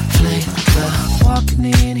 Walking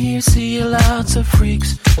in here, see lots of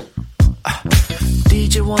freaks.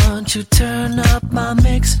 DJ, won't you turn up my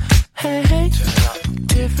mix? Hey,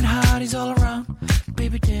 different hotties all around.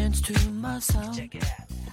 Baby, dance to my sound. Check it out.